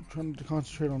 you're not trying to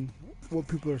concentrate on what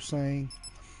people are saying.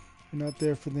 You're not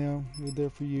there for them. You're there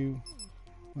for you.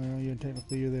 Well,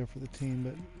 technically you're there for the team,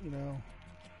 but you know.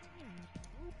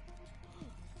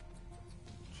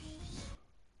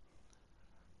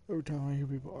 Every time I hear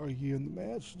people argue in the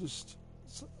match,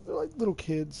 they're like little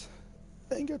kids.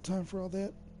 I ain't got time for all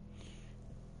that.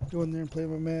 Go in there and play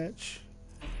my match,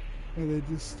 and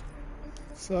they just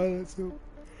silence them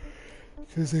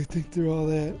because they think they're all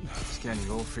that. Scanning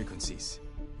all frequencies.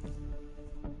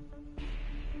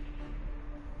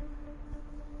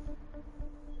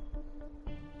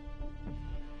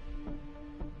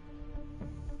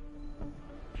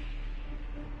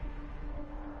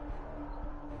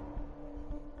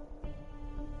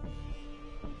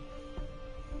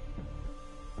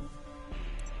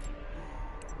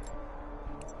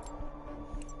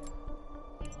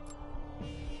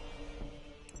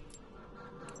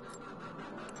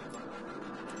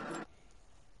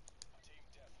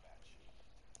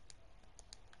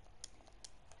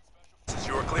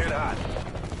 You are cleared hot.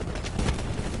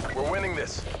 We're winning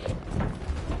this.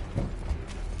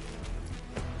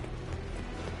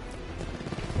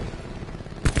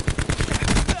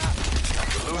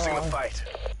 We're losing the fight.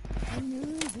 I knew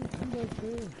it. He'd come back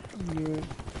there. I knew it.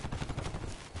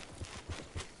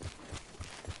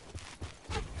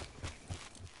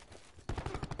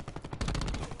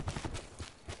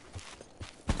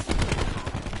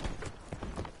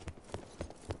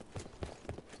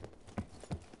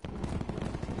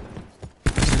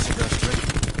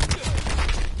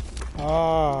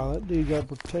 Ah, that dude got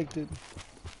protected.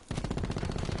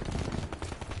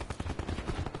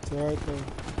 It's alright though.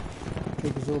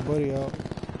 Take his little buddy out.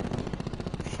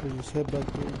 Should just head back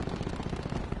there.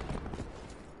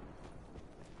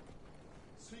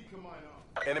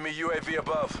 Enemy UAV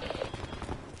above.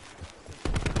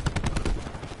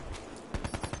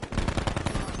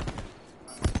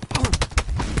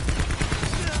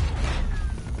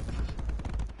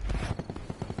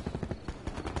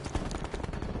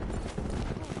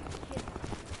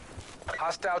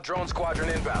 Hostile drone squadron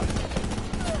inbound.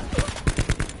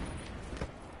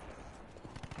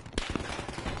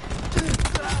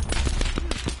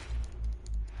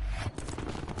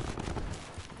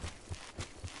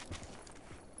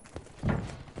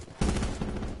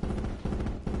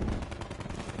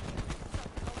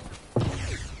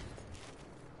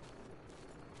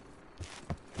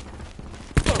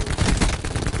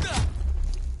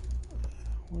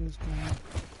 What is going on?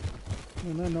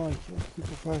 Man, I know I kill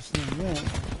people faster than that.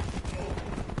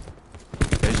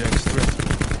 Ajax threat.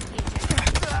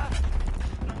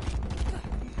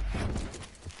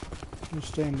 We're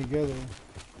staying together.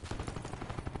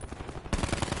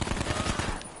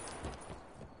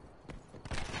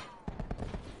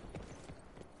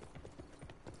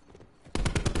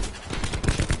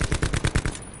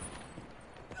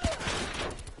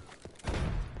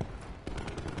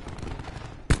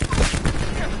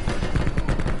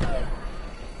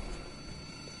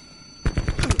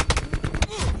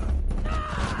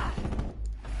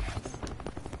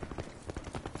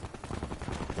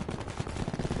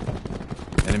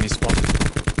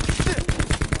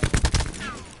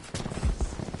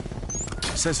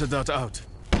 Sensor dot out.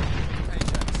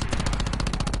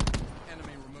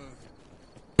 Enemy removed.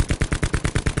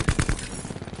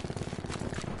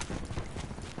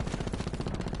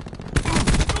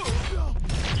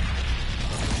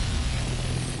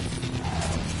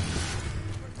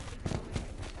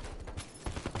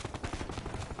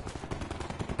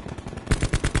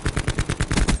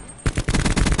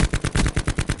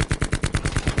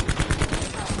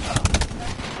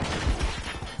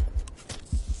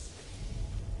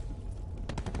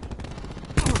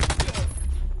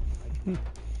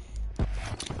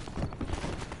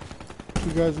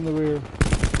 Two guys in the rear.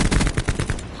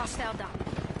 Hostile down.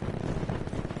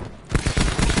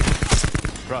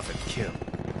 Prophet, kill.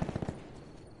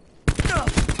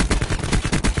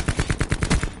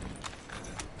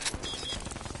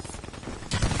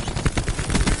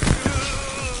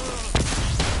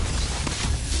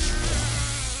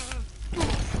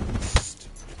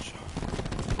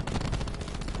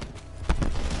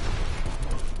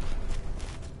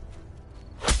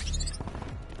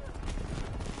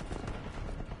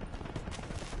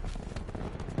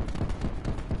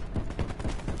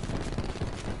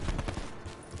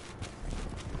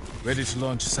 Ready to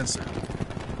launch sensor.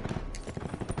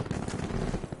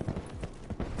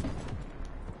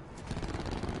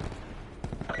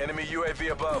 Enemy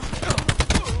UAV above.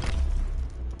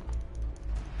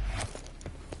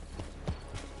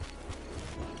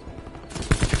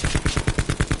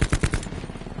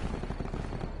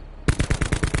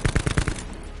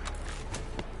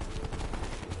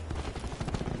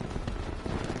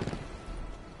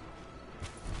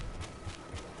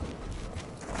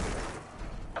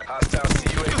 Hostile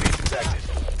CUAV detected.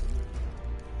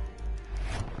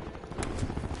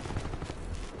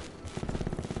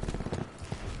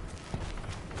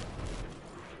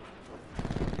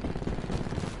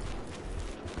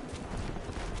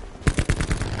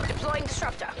 Deploying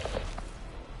disruptor.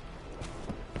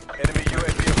 Enemy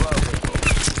UAV above.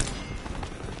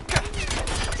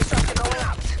 Disruptor going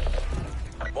out.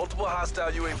 Multiple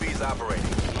hostile UAVs operating.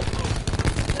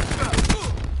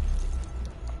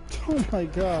 Oh my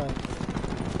god.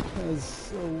 That is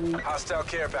so weak. Hostile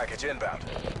care package inbound.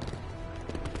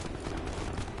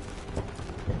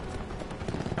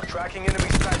 Tracking enemy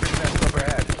snipers nest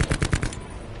overhead.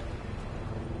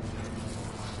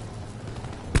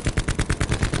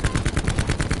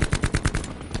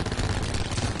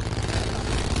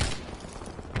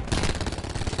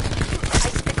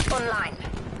 Ice pick online.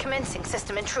 Commencing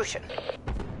system intrusion.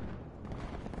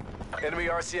 Enemy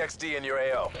RCXD in your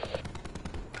AO.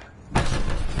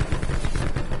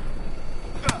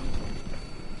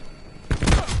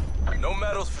 No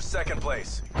medals for second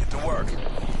place. Get to work.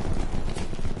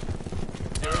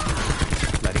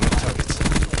 Lighting up targets.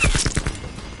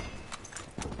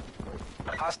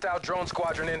 Hostile drone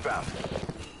squadron inbound.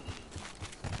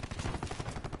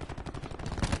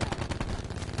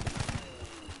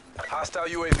 Hostile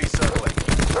UAV circling.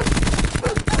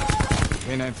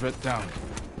 Canine threat down.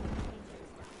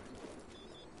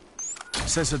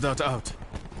 Sensor dot out.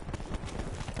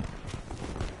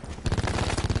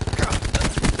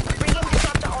 Bringing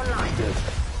disruptor online.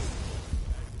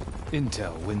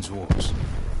 Intel wins wars.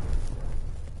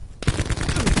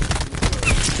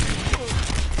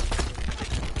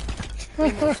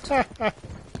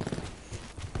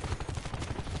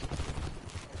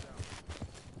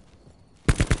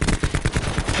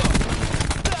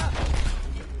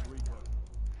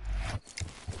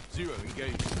 Zero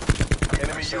engaged.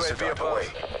 Enemy UAV above.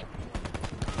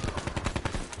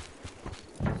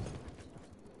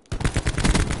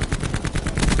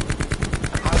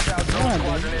 Hostile drone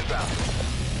squadron inbound.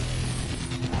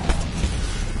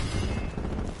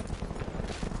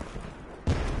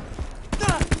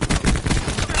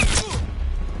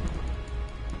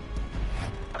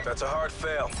 That's a hard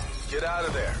fail. Get out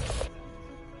of there.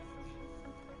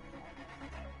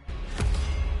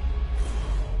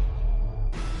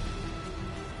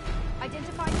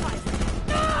 Identify target.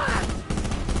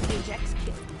 Ajax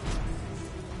killed.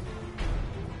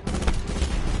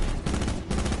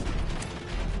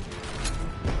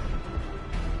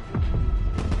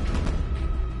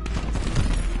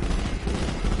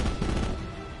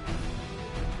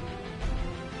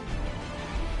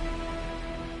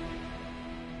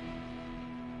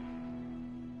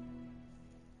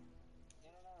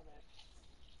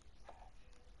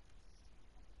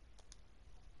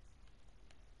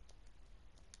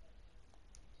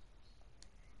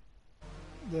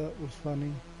 That was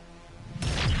funny.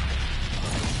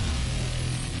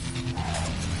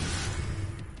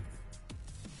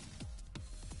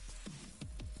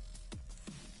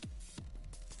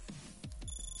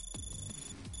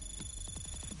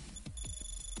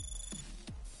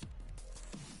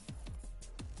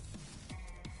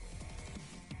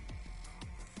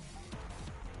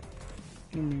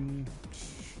 I mean,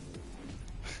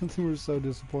 they were so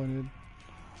disappointed.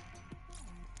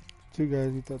 Two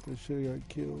guys who thought they should have got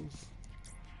kills.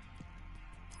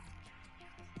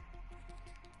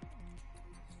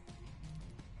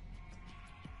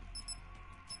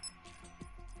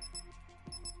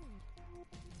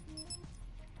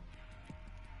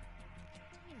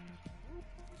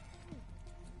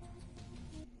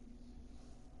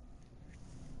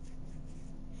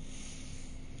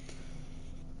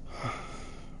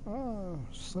 Ah,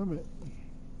 Summit.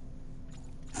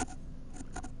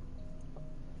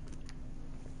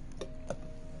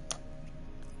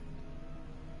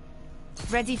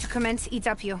 Ready to commence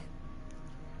EW.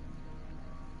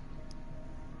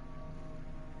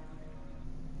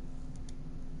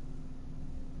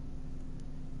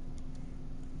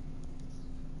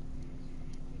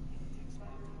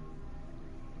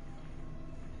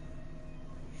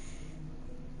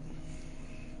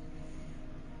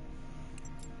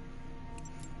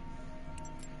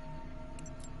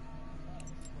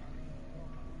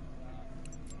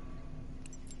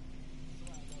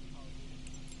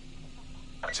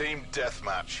 Team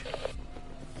deathmatch.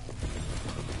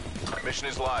 Mission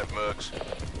is live, Mercs.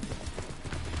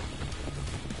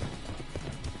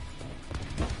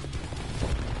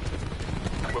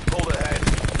 We're pulled ahead.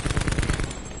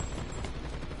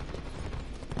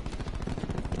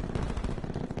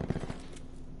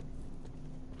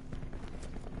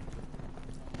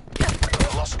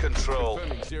 Lost control.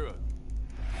 Confirming 0.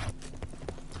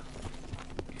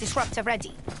 Disruptor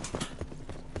ready.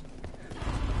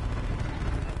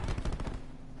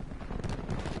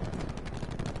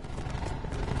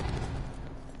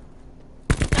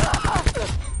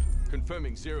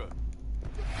 Confirming 0.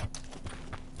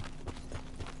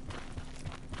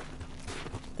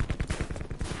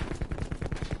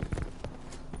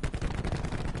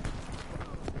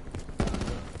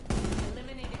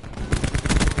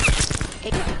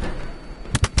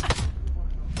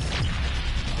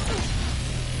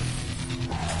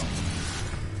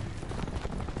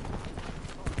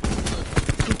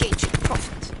 Engage.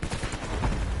 Profit.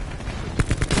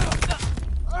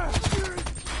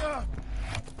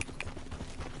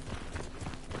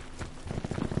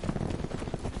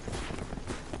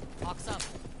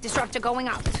 Disruptor going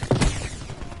out.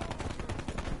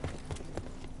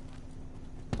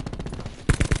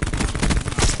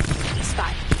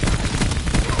 Spy.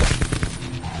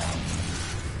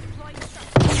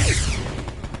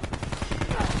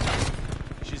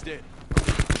 She's dead.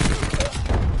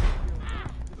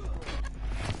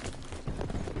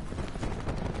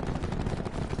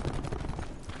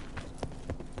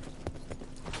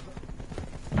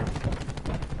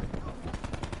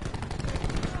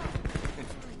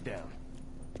 Down.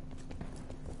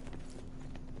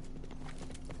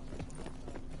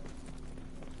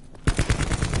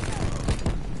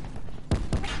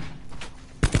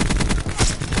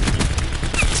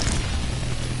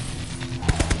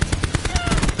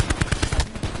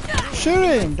 Shoot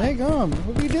him! Dang on!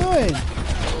 What are you doing?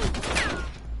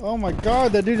 Oh my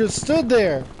god, that dude just stood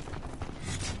there!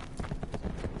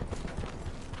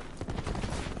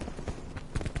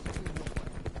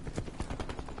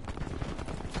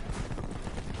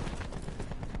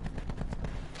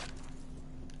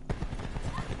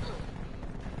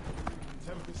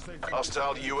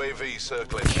 Hostile UAV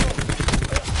circling.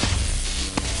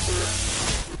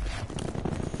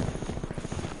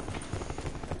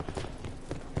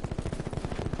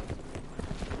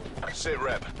 Sit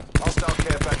rep. Hostile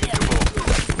care package aboard.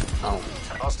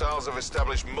 Hostiles have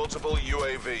established multiple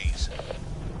UAVs.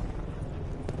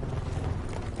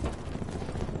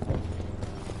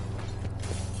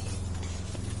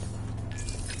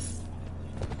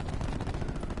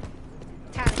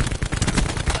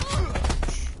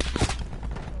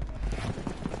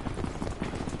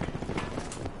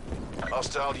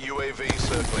 Hostile UAV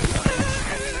circling.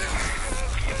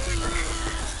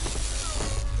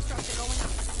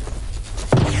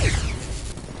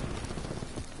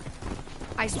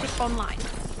 I switch online.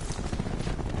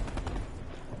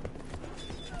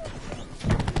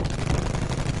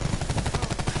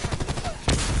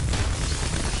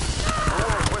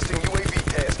 Requesting UAV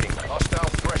tasking. Hostile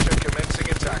Thresher commencing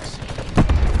attacks.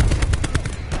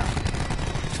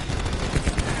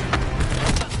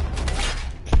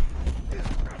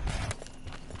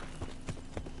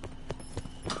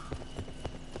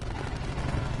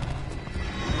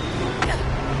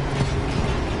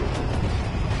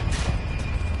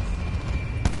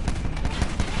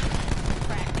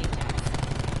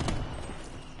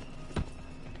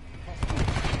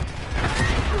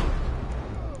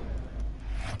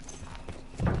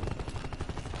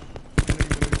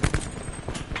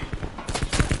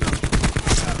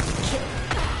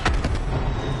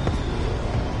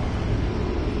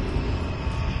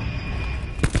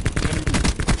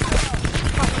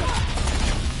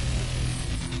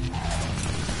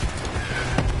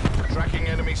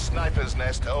 Sniper's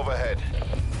nest overhead.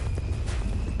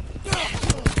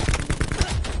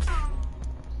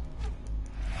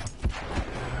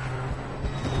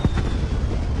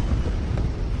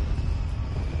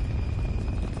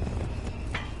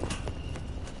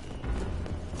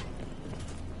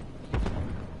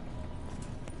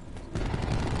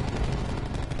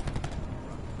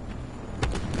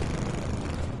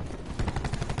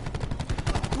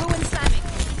 Ruin slamming.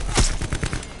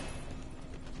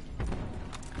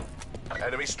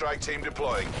 Enemy strike team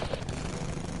deploying.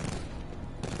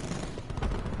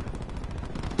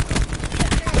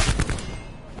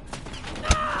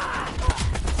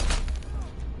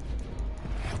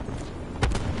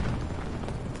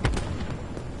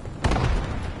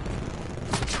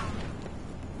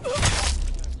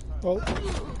 Oh.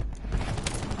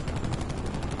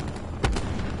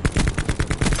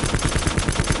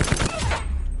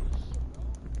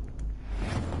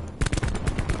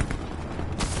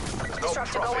 No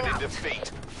Disruptor going profit in out. defeat.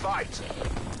 Fight.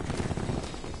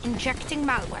 Injecting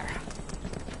malware.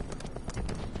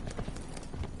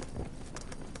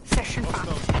 Session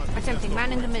 5. Attempting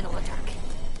man-in-the-middle attack.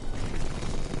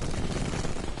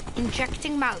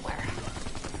 Injecting malware.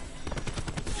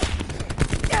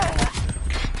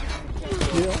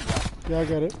 Yeah, I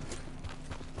got it.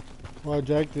 Well, I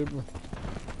jacked it, but...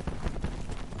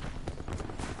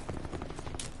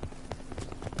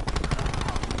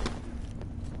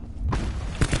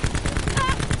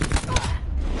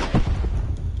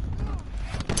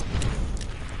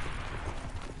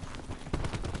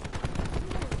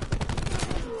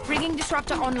 Bringing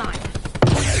disruptor online.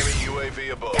 Enemy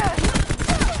UAV above.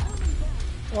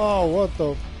 Oh, what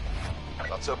the...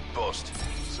 That's a bust.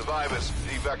 Survivors,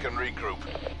 evac and regroup.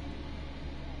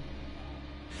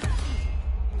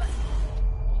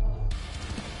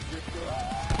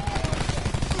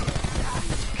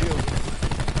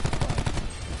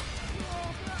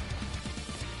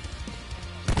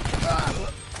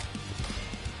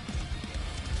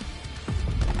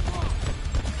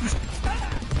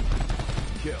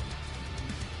 Kill.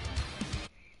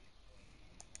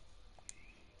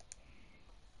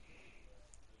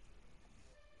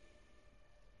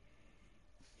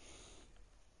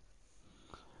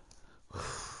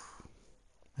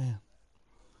 Man.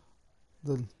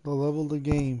 The level of the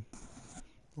game.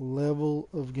 The level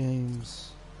of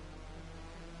games.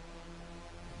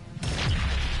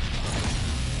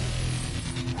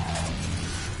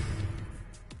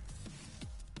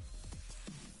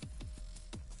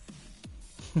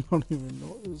 I don't even know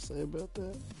what to say about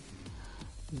that.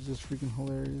 It's just freaking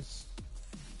hilarious.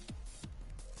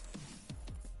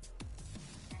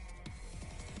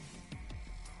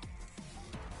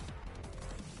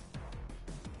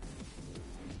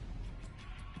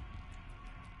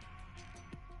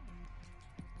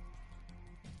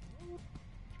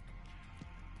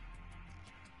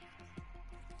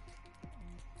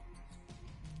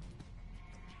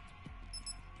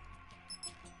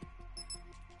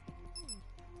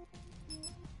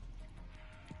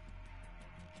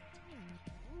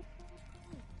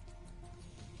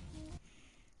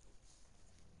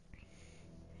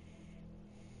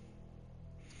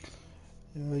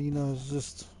 Yeah, you know, it's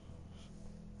just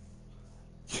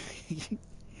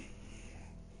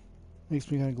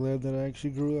makes me kind of glad that I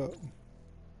actually grew up.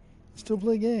 Still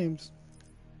play games.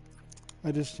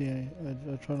 I just, yeah,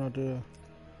 I try not to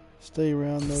stay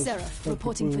around those Sarah, type of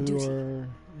reporting people for duty.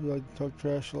 who like to talk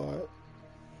trash a lot.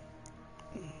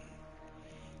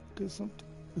 Because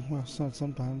well, it's not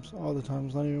sometimes, all the time,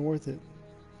 it's not even worth it.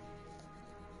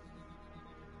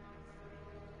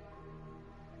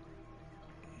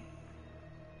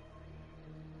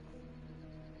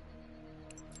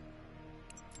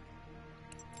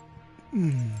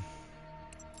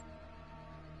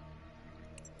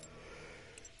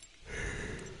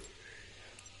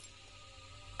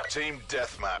 Team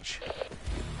deathmatch.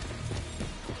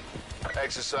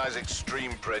 Exercise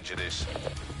extreme prejudice.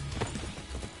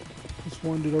 This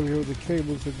one dude over here with the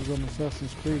cable looks like he's on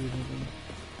Assassin's Creed or something.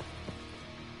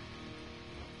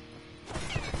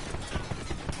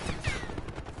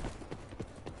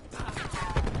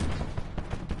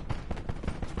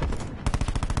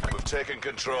 We've taken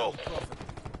control.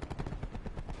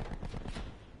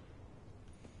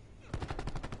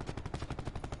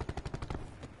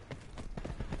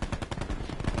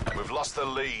 We've lost the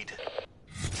lead.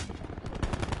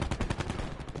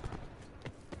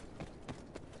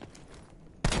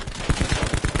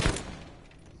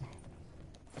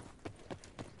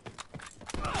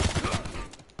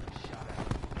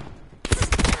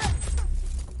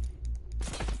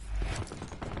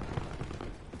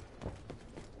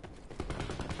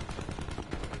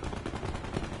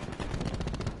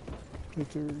 Get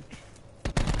to reach.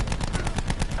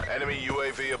 Enemy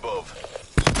UAV above.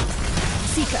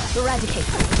 Seeker, eradicate.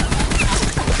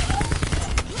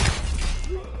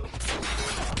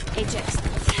 Ajax.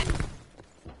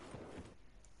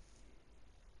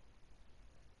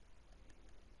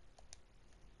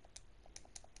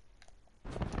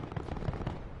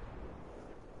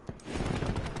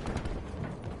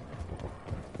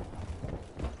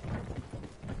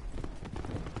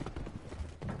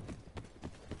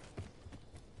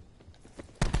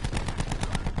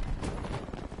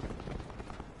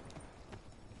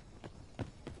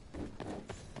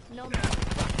 No more.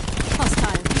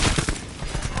 Hostile.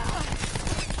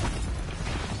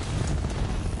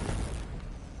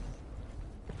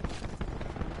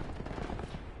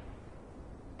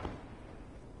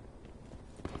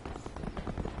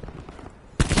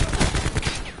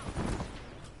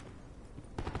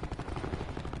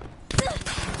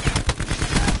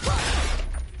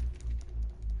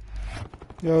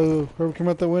 Yo, whoever came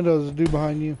out that window is a dude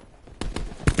behind you.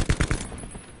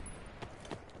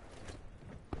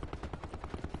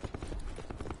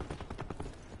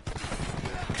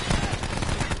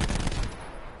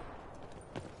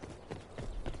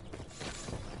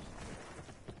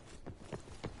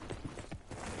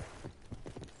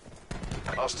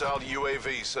 Hostile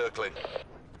UAV circling.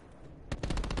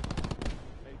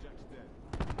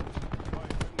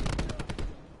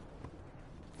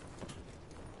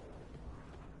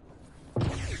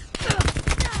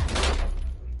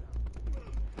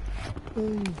 Hey,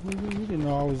 you didn't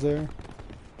know I was there.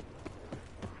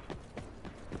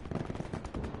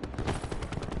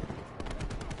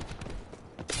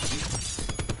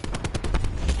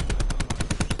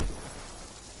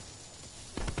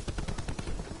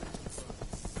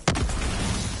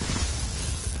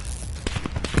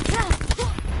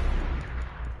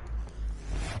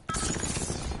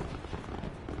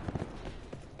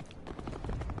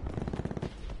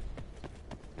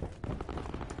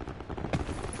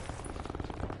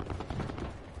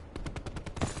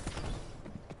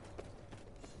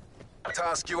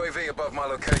 Task UAV above my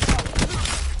location.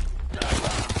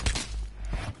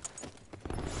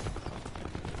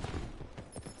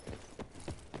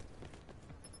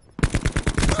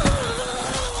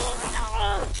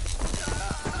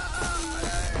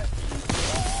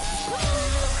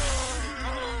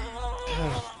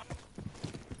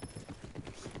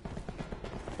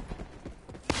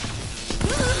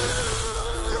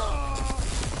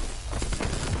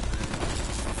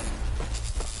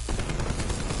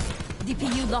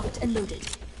 DPU locked and loaded.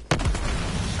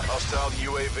 Hostile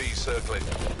UAV circling.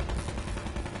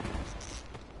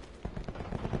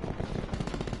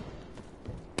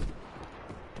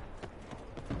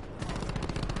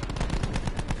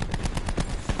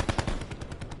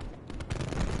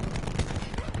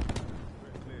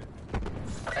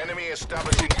 Enemy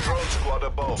establishing drone squad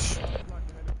above.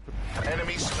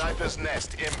 Enemy sniper's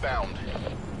nest inbound.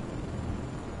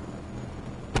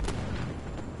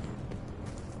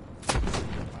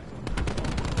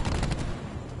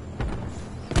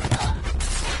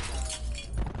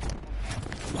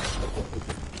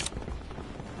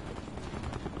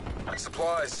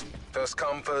 Supplies. First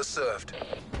come, first served.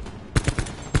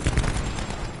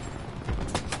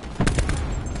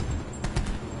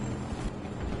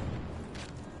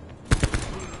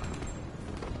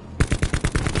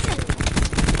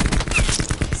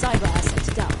 Cyber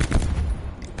assets down.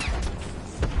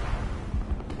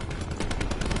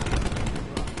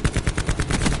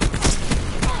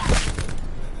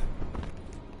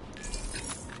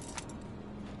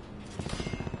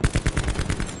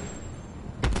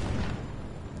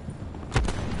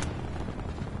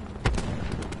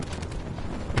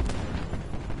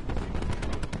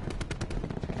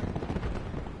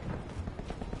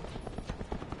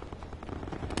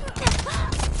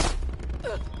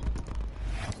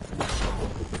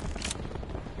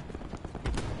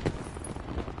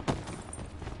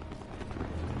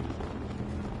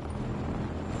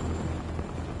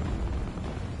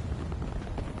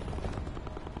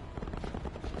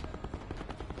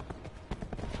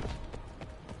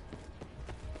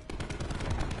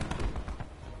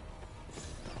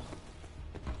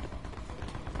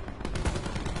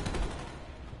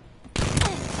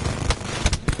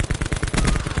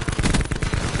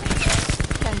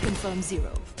 Confirm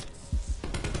 0.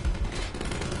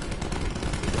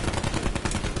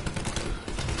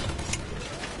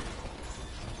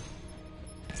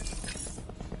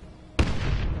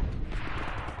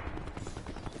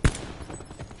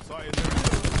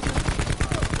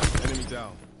 Enemy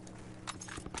down.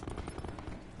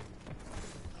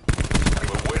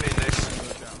 We're winning this.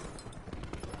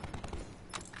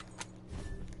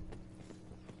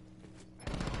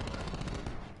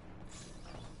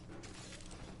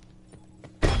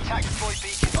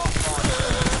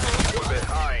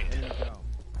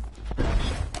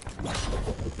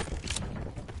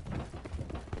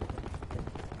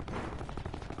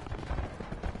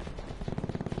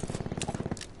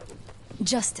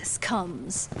 Justice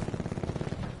comes.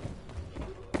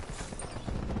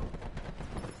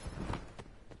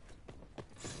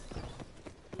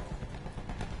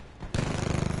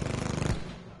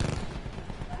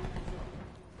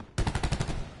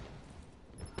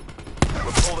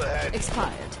 We're pulled ahead.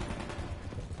 Expired.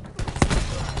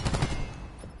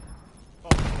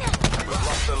 We've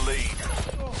lost the lead.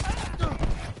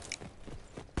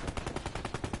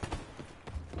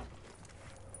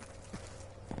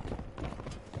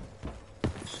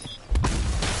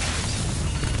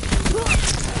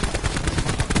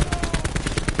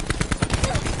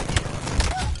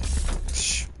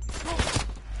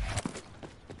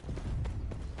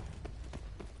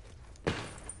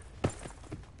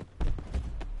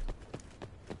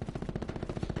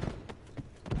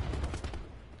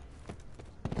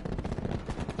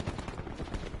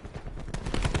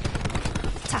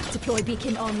 TAC deploy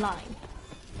beacon online.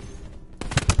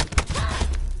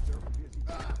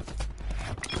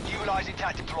 Utilizing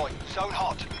TAC deploy. Zone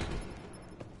hot.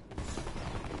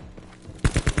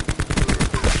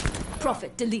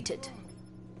 Profit deleted.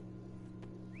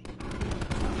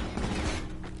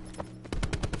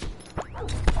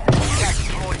 TAC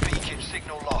deploy beacon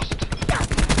signal lost.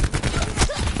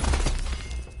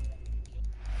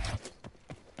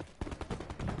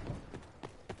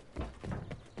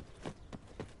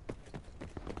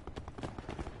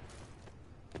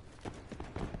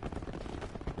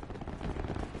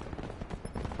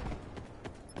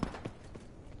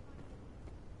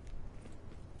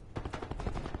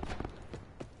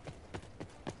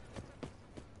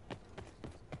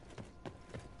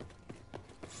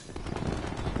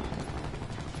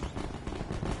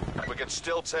 We can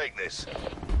still take this.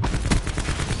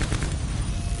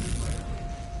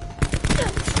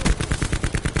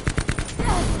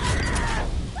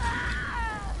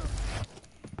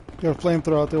 You have a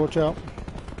flamethrower out there, watch out.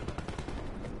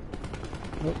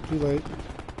 Nope, too late.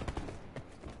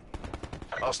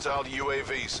 Hostile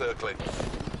UAV circling.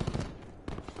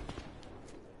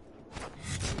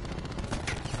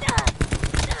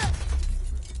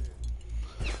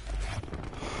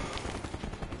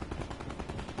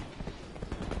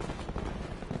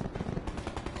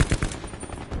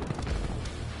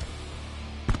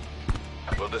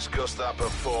 We'll discuss that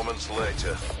performance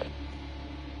later.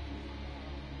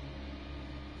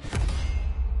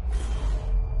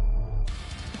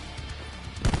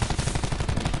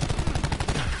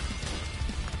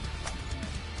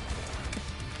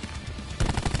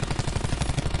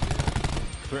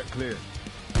 Threat clear.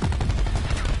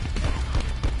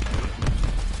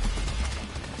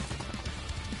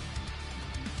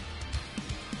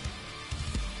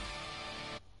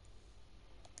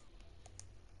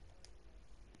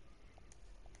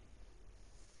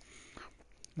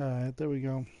 Alright, there we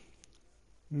go.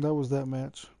 And that was that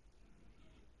match.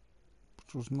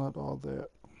 Which was not all that.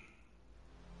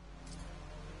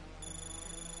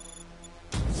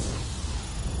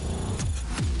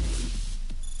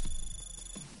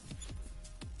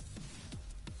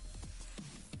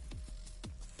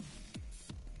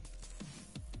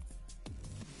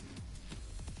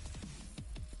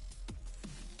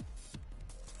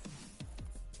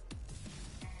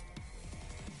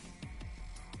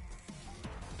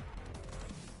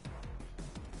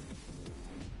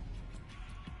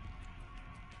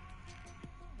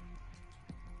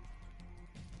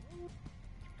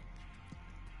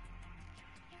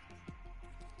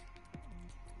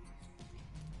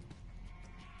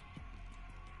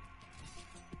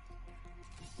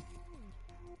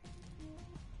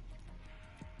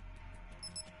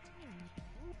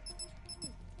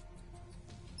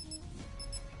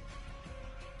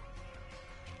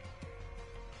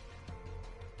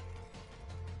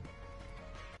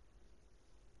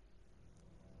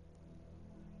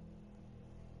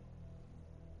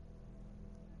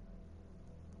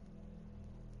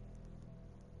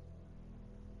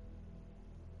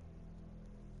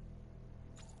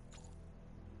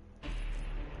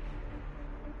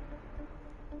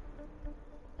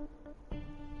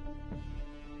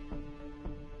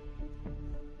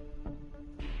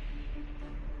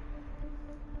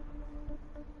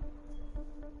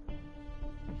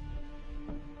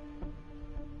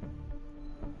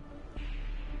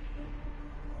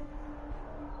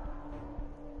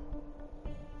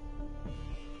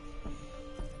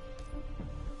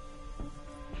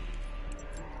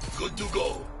 Good to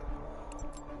go.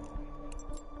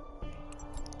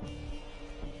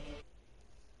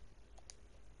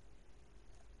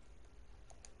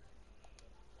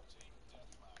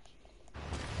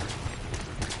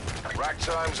 Rack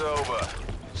time's over.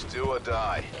 It's do or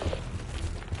die.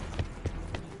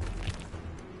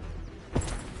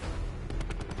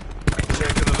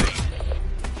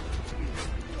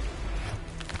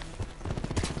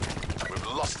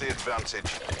 lost the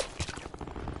advantage.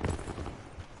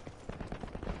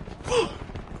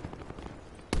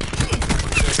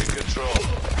 Taking control.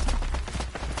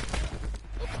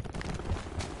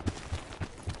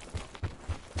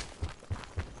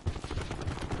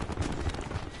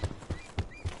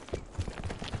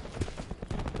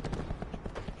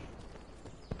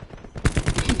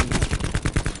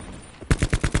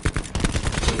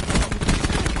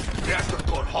 Reactor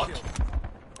core hot.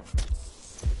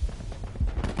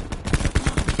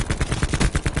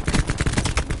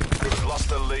 We've lost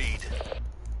the lead.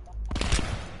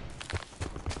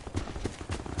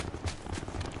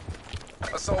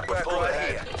 Assault back Full right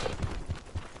ahead. here.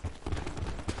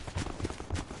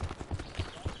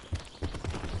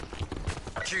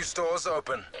 Q stores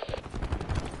open.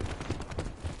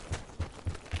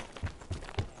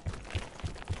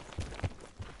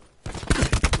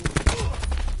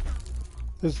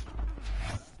 There's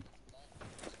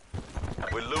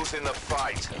We're losing the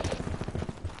fight.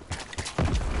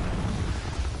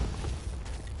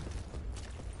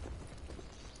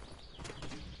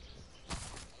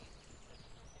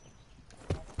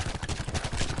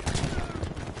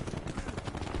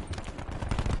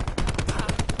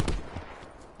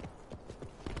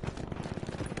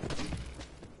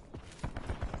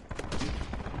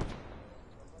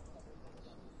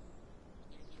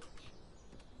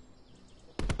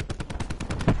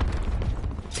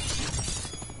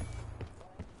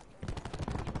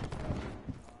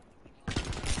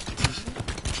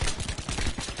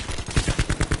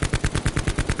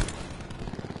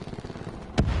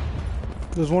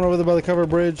 there's one over there by the cover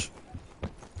bridge.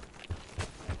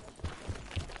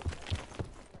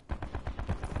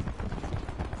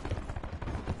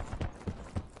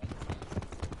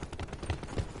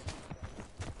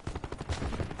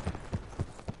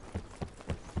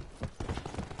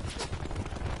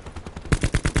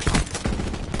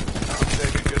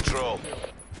 Taking control.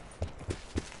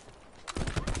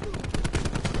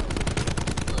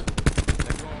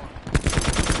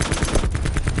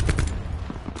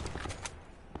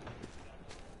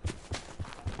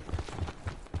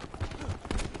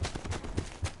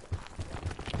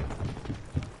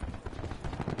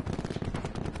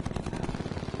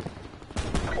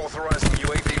 Authorizing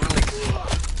UAV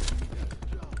release.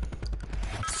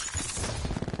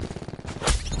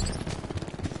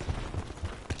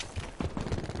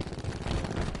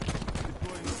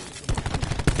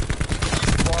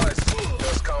 Supplies.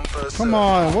 First come, first Come serve.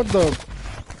 on, what the?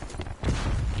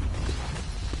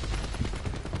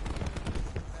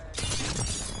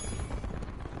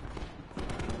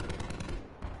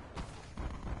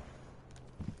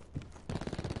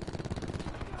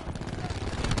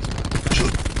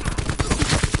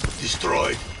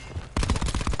 Destroyed.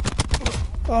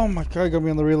 Oh my god, got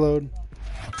me on the reload.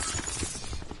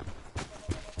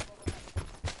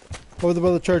 Over there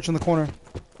by the church in the corner.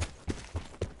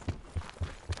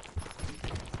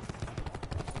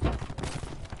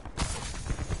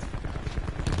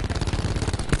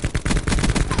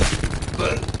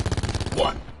 Burn.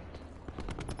 One.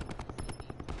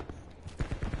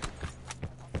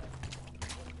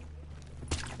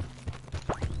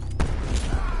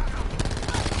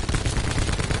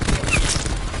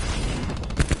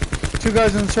 Two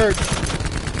guys in the church.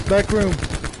 Back room.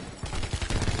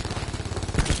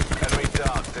 Enemy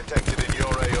dark detected in your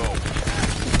AO.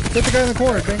 Hit the guy in the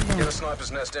corner. Bang, bang. Get a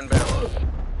sniper's nest inbound.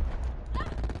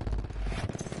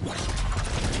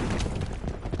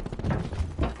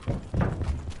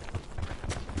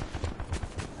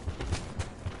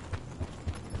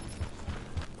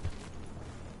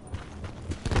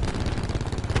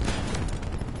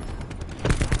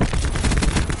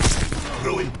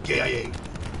 Ruin KIA.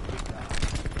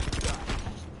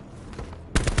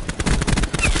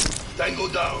 Tango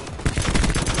down.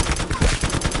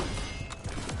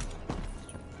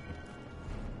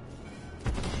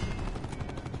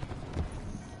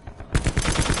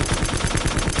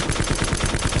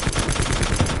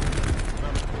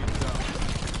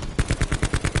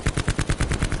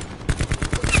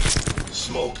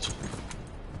 Smoked.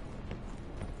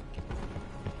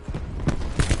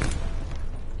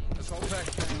 Assault pack,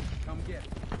 come get.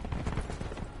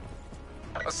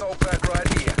 Assault back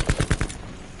right here.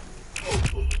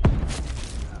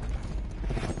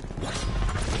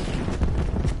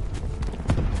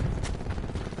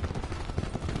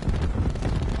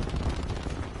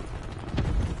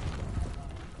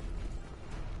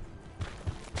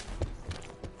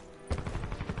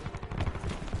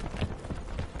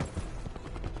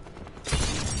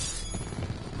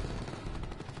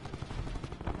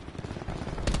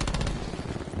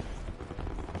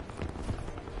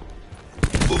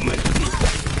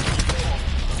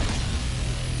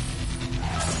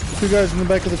 Two guys in the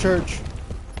back of the church.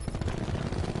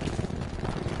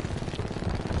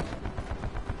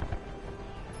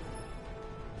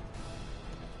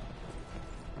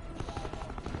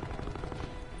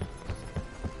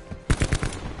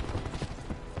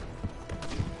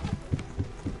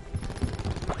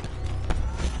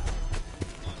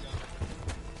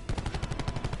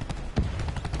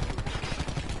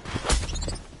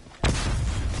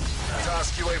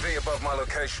 Task UAV above my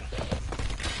location.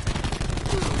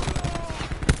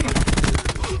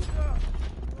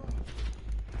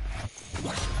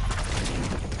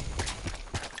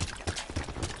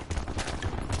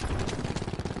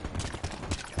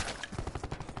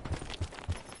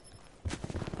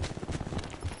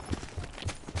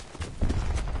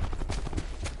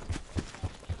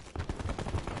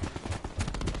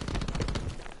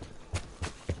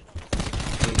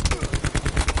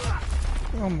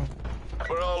 Oh my.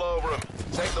 We're all over him.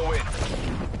 Take the win.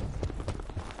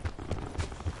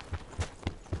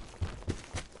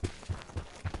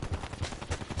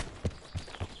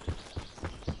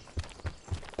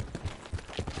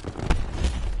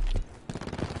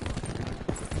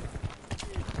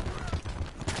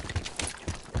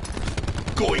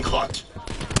 Going hot.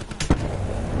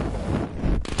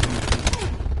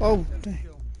 Oh, dang.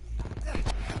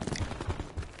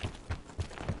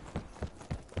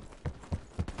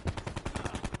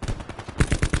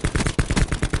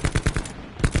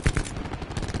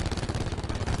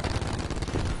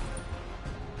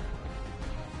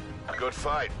 Good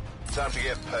fight. Time to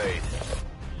get paid.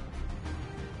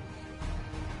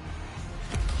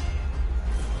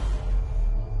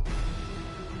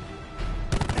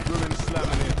 Ruin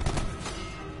slamming in.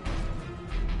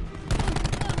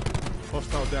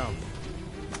 Hostile down.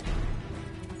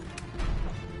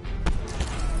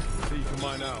 See for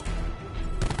mine out.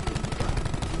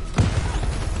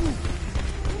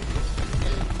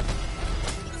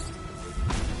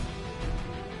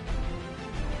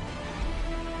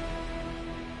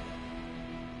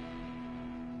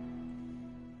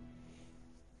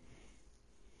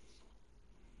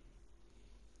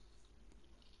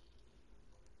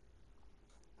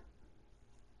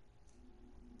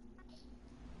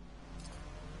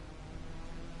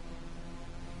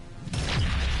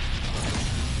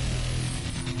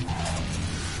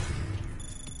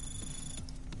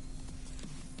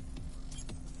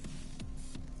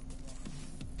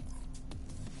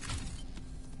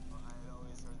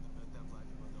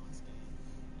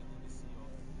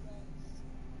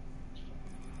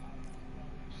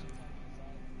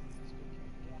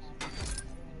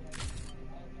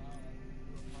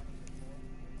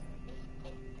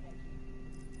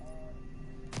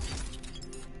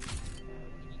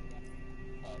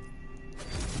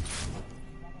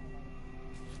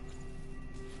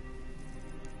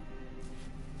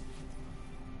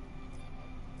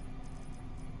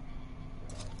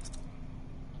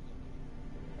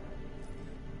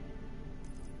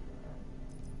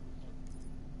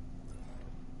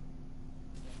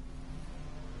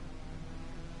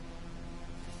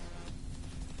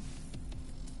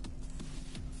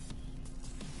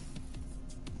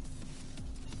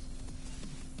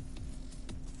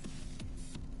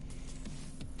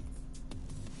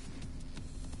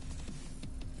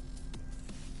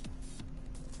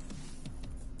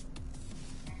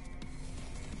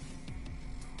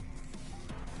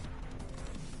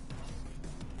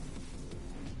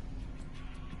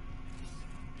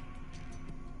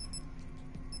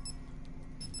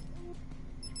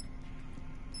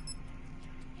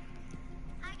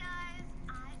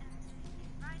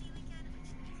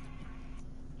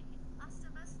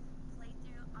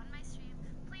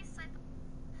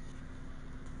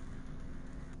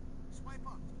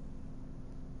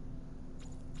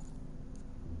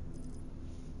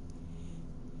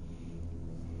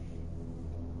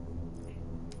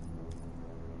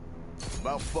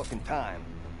 About fucking time.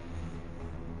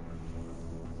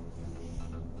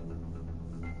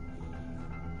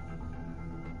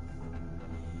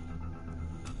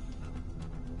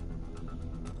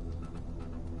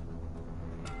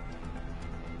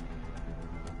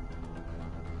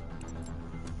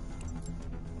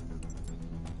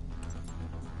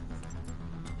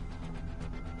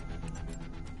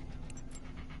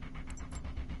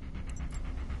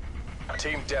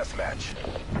 Team deathmatch.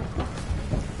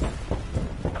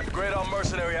 Grade on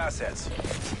mercenary assets.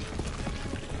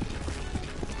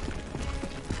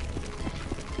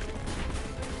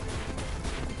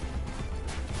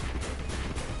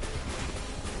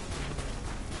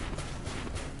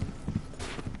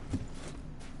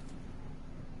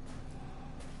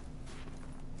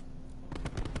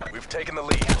 We've taken the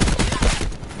lead.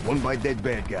 One by dead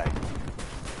bad guy.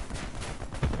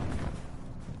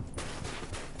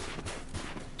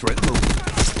 Threat moving.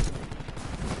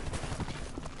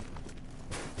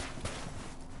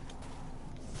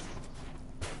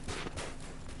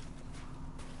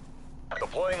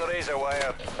 Deploying razor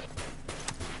wire.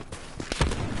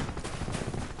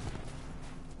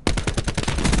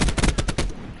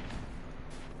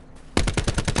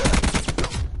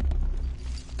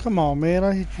 Come on, man.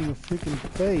 I hit you in the freaking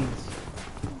face.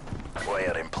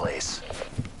 Wire in place.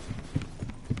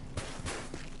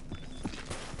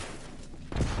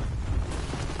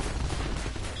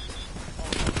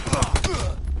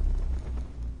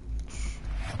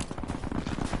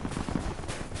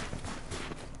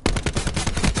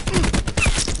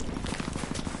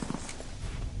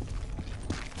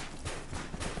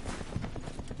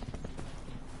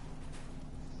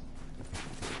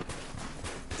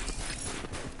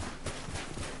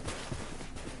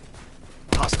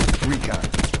 Recon.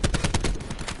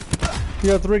 You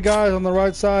got 3 guys on the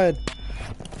right side.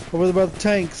 Over there by the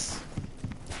tanks.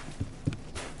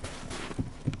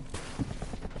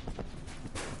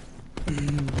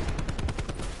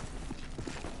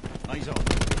 Eyes on.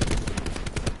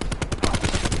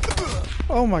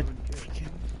 Oh my freaking.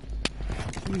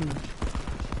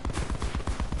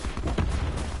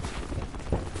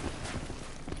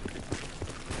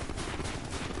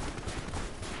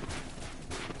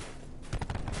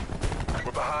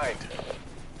 We're behind.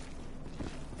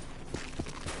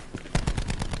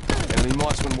 Enemy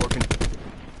marksman working.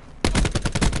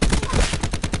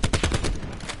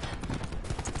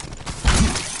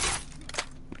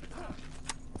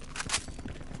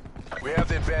 We have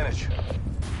the advantage.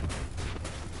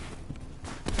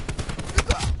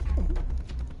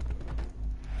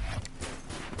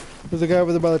 There's a guy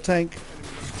over there by the tank.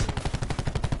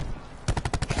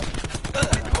 We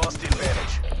lost the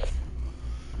advantage.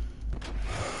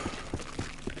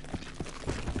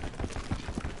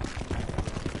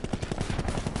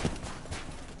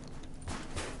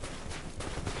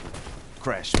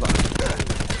 Crash spot.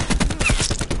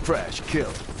 Crash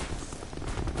kill.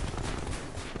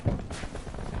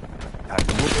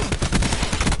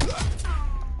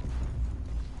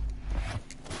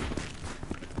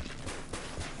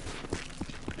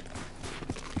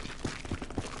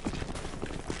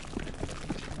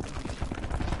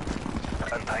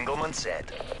 Entanglement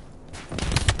set.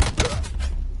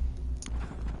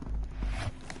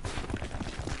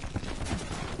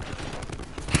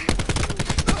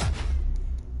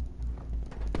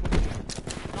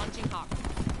 Launching hard.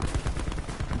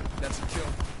 That's a kill.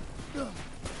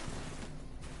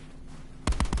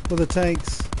 For the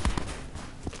tanks.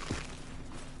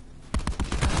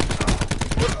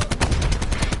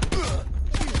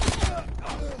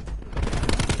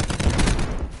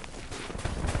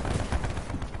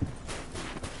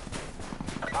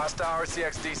 Hostile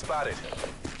RCXD spotted.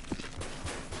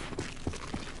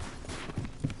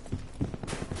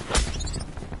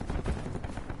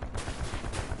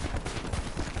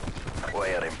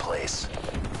 Wire in place.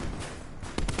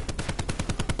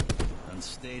 And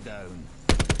stay down.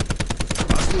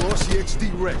 Hostile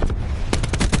RCXD wrecked.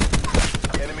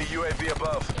 Enemy UAV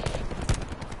above.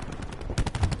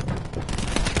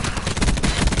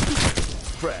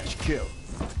 Crash kill.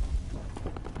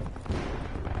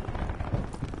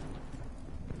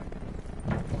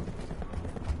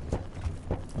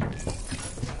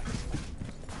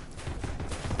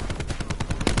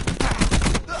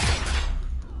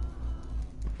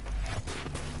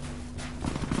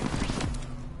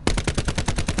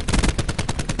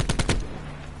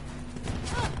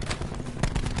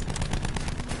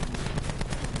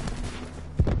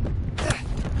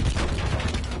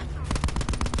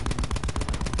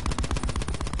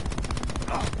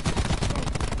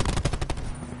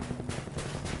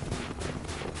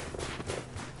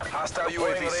 Hostile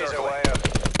UAV circling.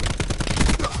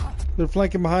 They're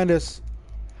flanking behind us.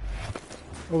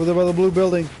 Over there by the blue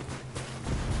building.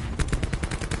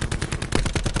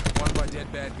 One by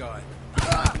dead bad guy.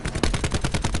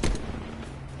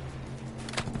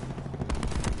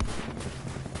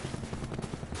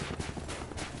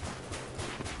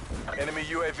 Enemy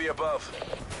UAV above.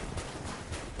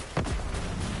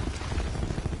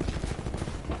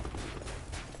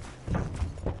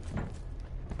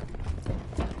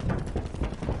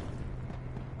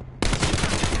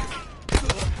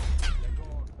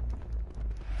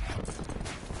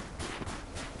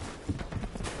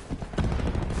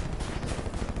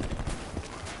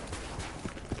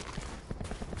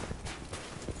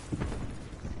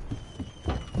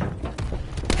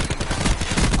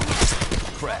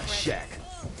 Crash shack.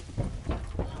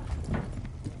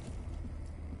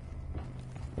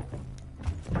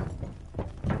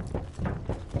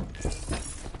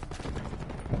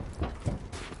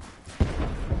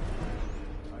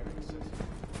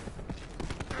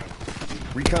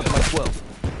 Recon to my 12.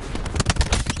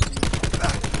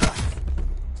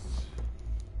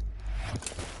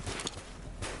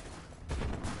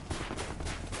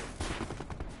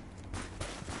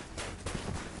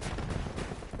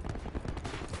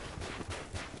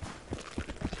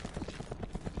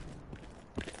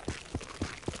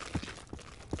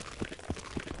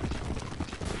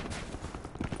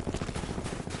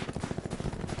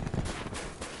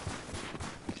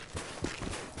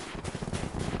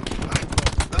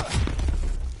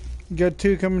 Got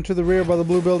two coming to the rear by the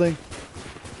blue building.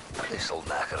 This'll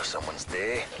knacker someone's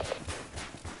day.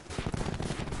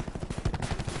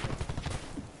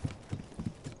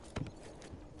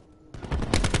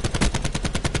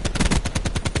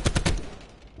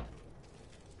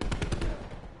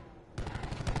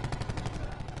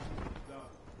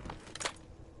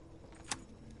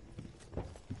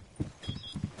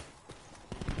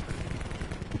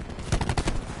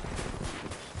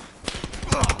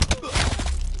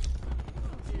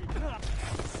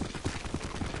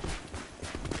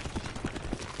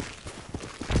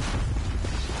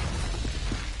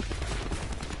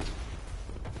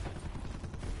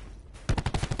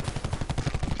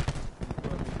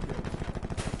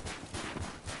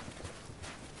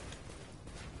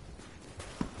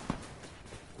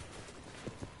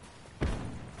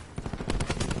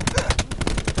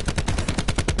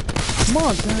 Come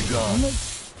on, damn it.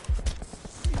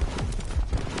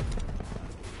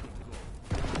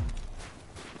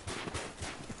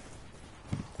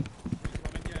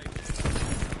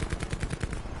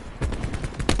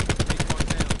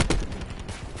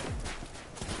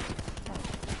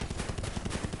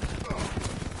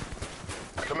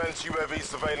 Commence UAV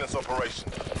surveillance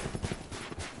operation.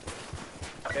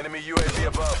 Enemy UAV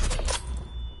above.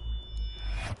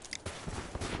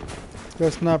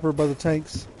 Got sniper by the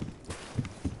tanks.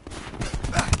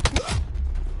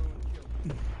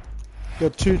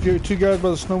 Got two guys by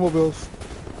the snowmobiles.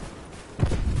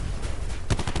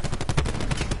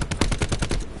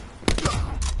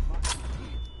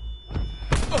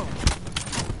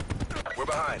 We're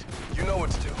behind. You know what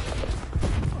to do.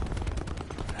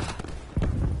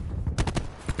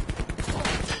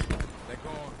 They're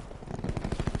gone.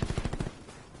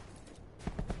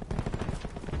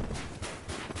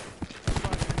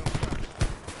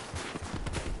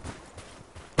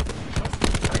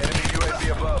 Enemy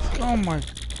UAV above. Oh my.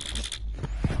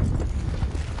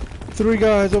 Three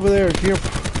guys over there. Here.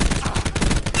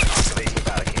 Activating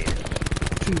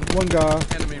barricade. One guy.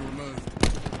 Enemy removed.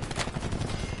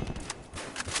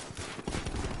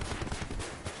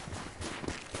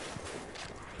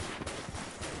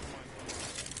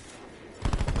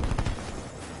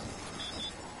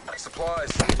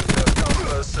 Supplies. First come,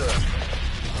 first serve.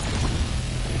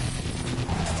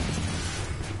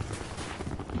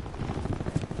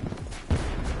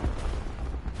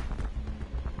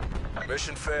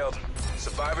 Mission failed.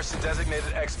 Survivors to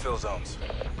designated exfil zones.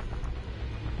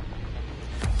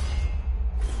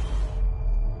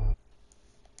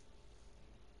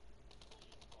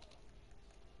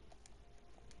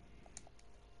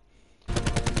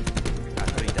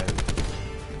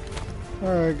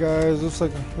 Alright guys, looks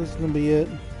like this is gonna be it.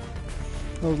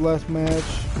 That was the last match.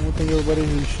 I want to thank everybody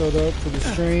who showed up for the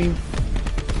stream.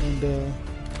 And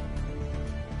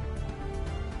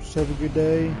just have a good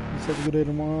day. Just have a good day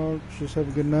tomorrow. Just have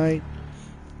a good night.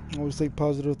 Always think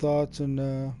positive thoughts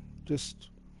and just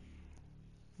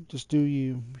do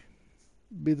you.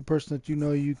 Be the person that you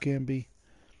know you can be.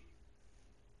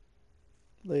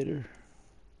 Later.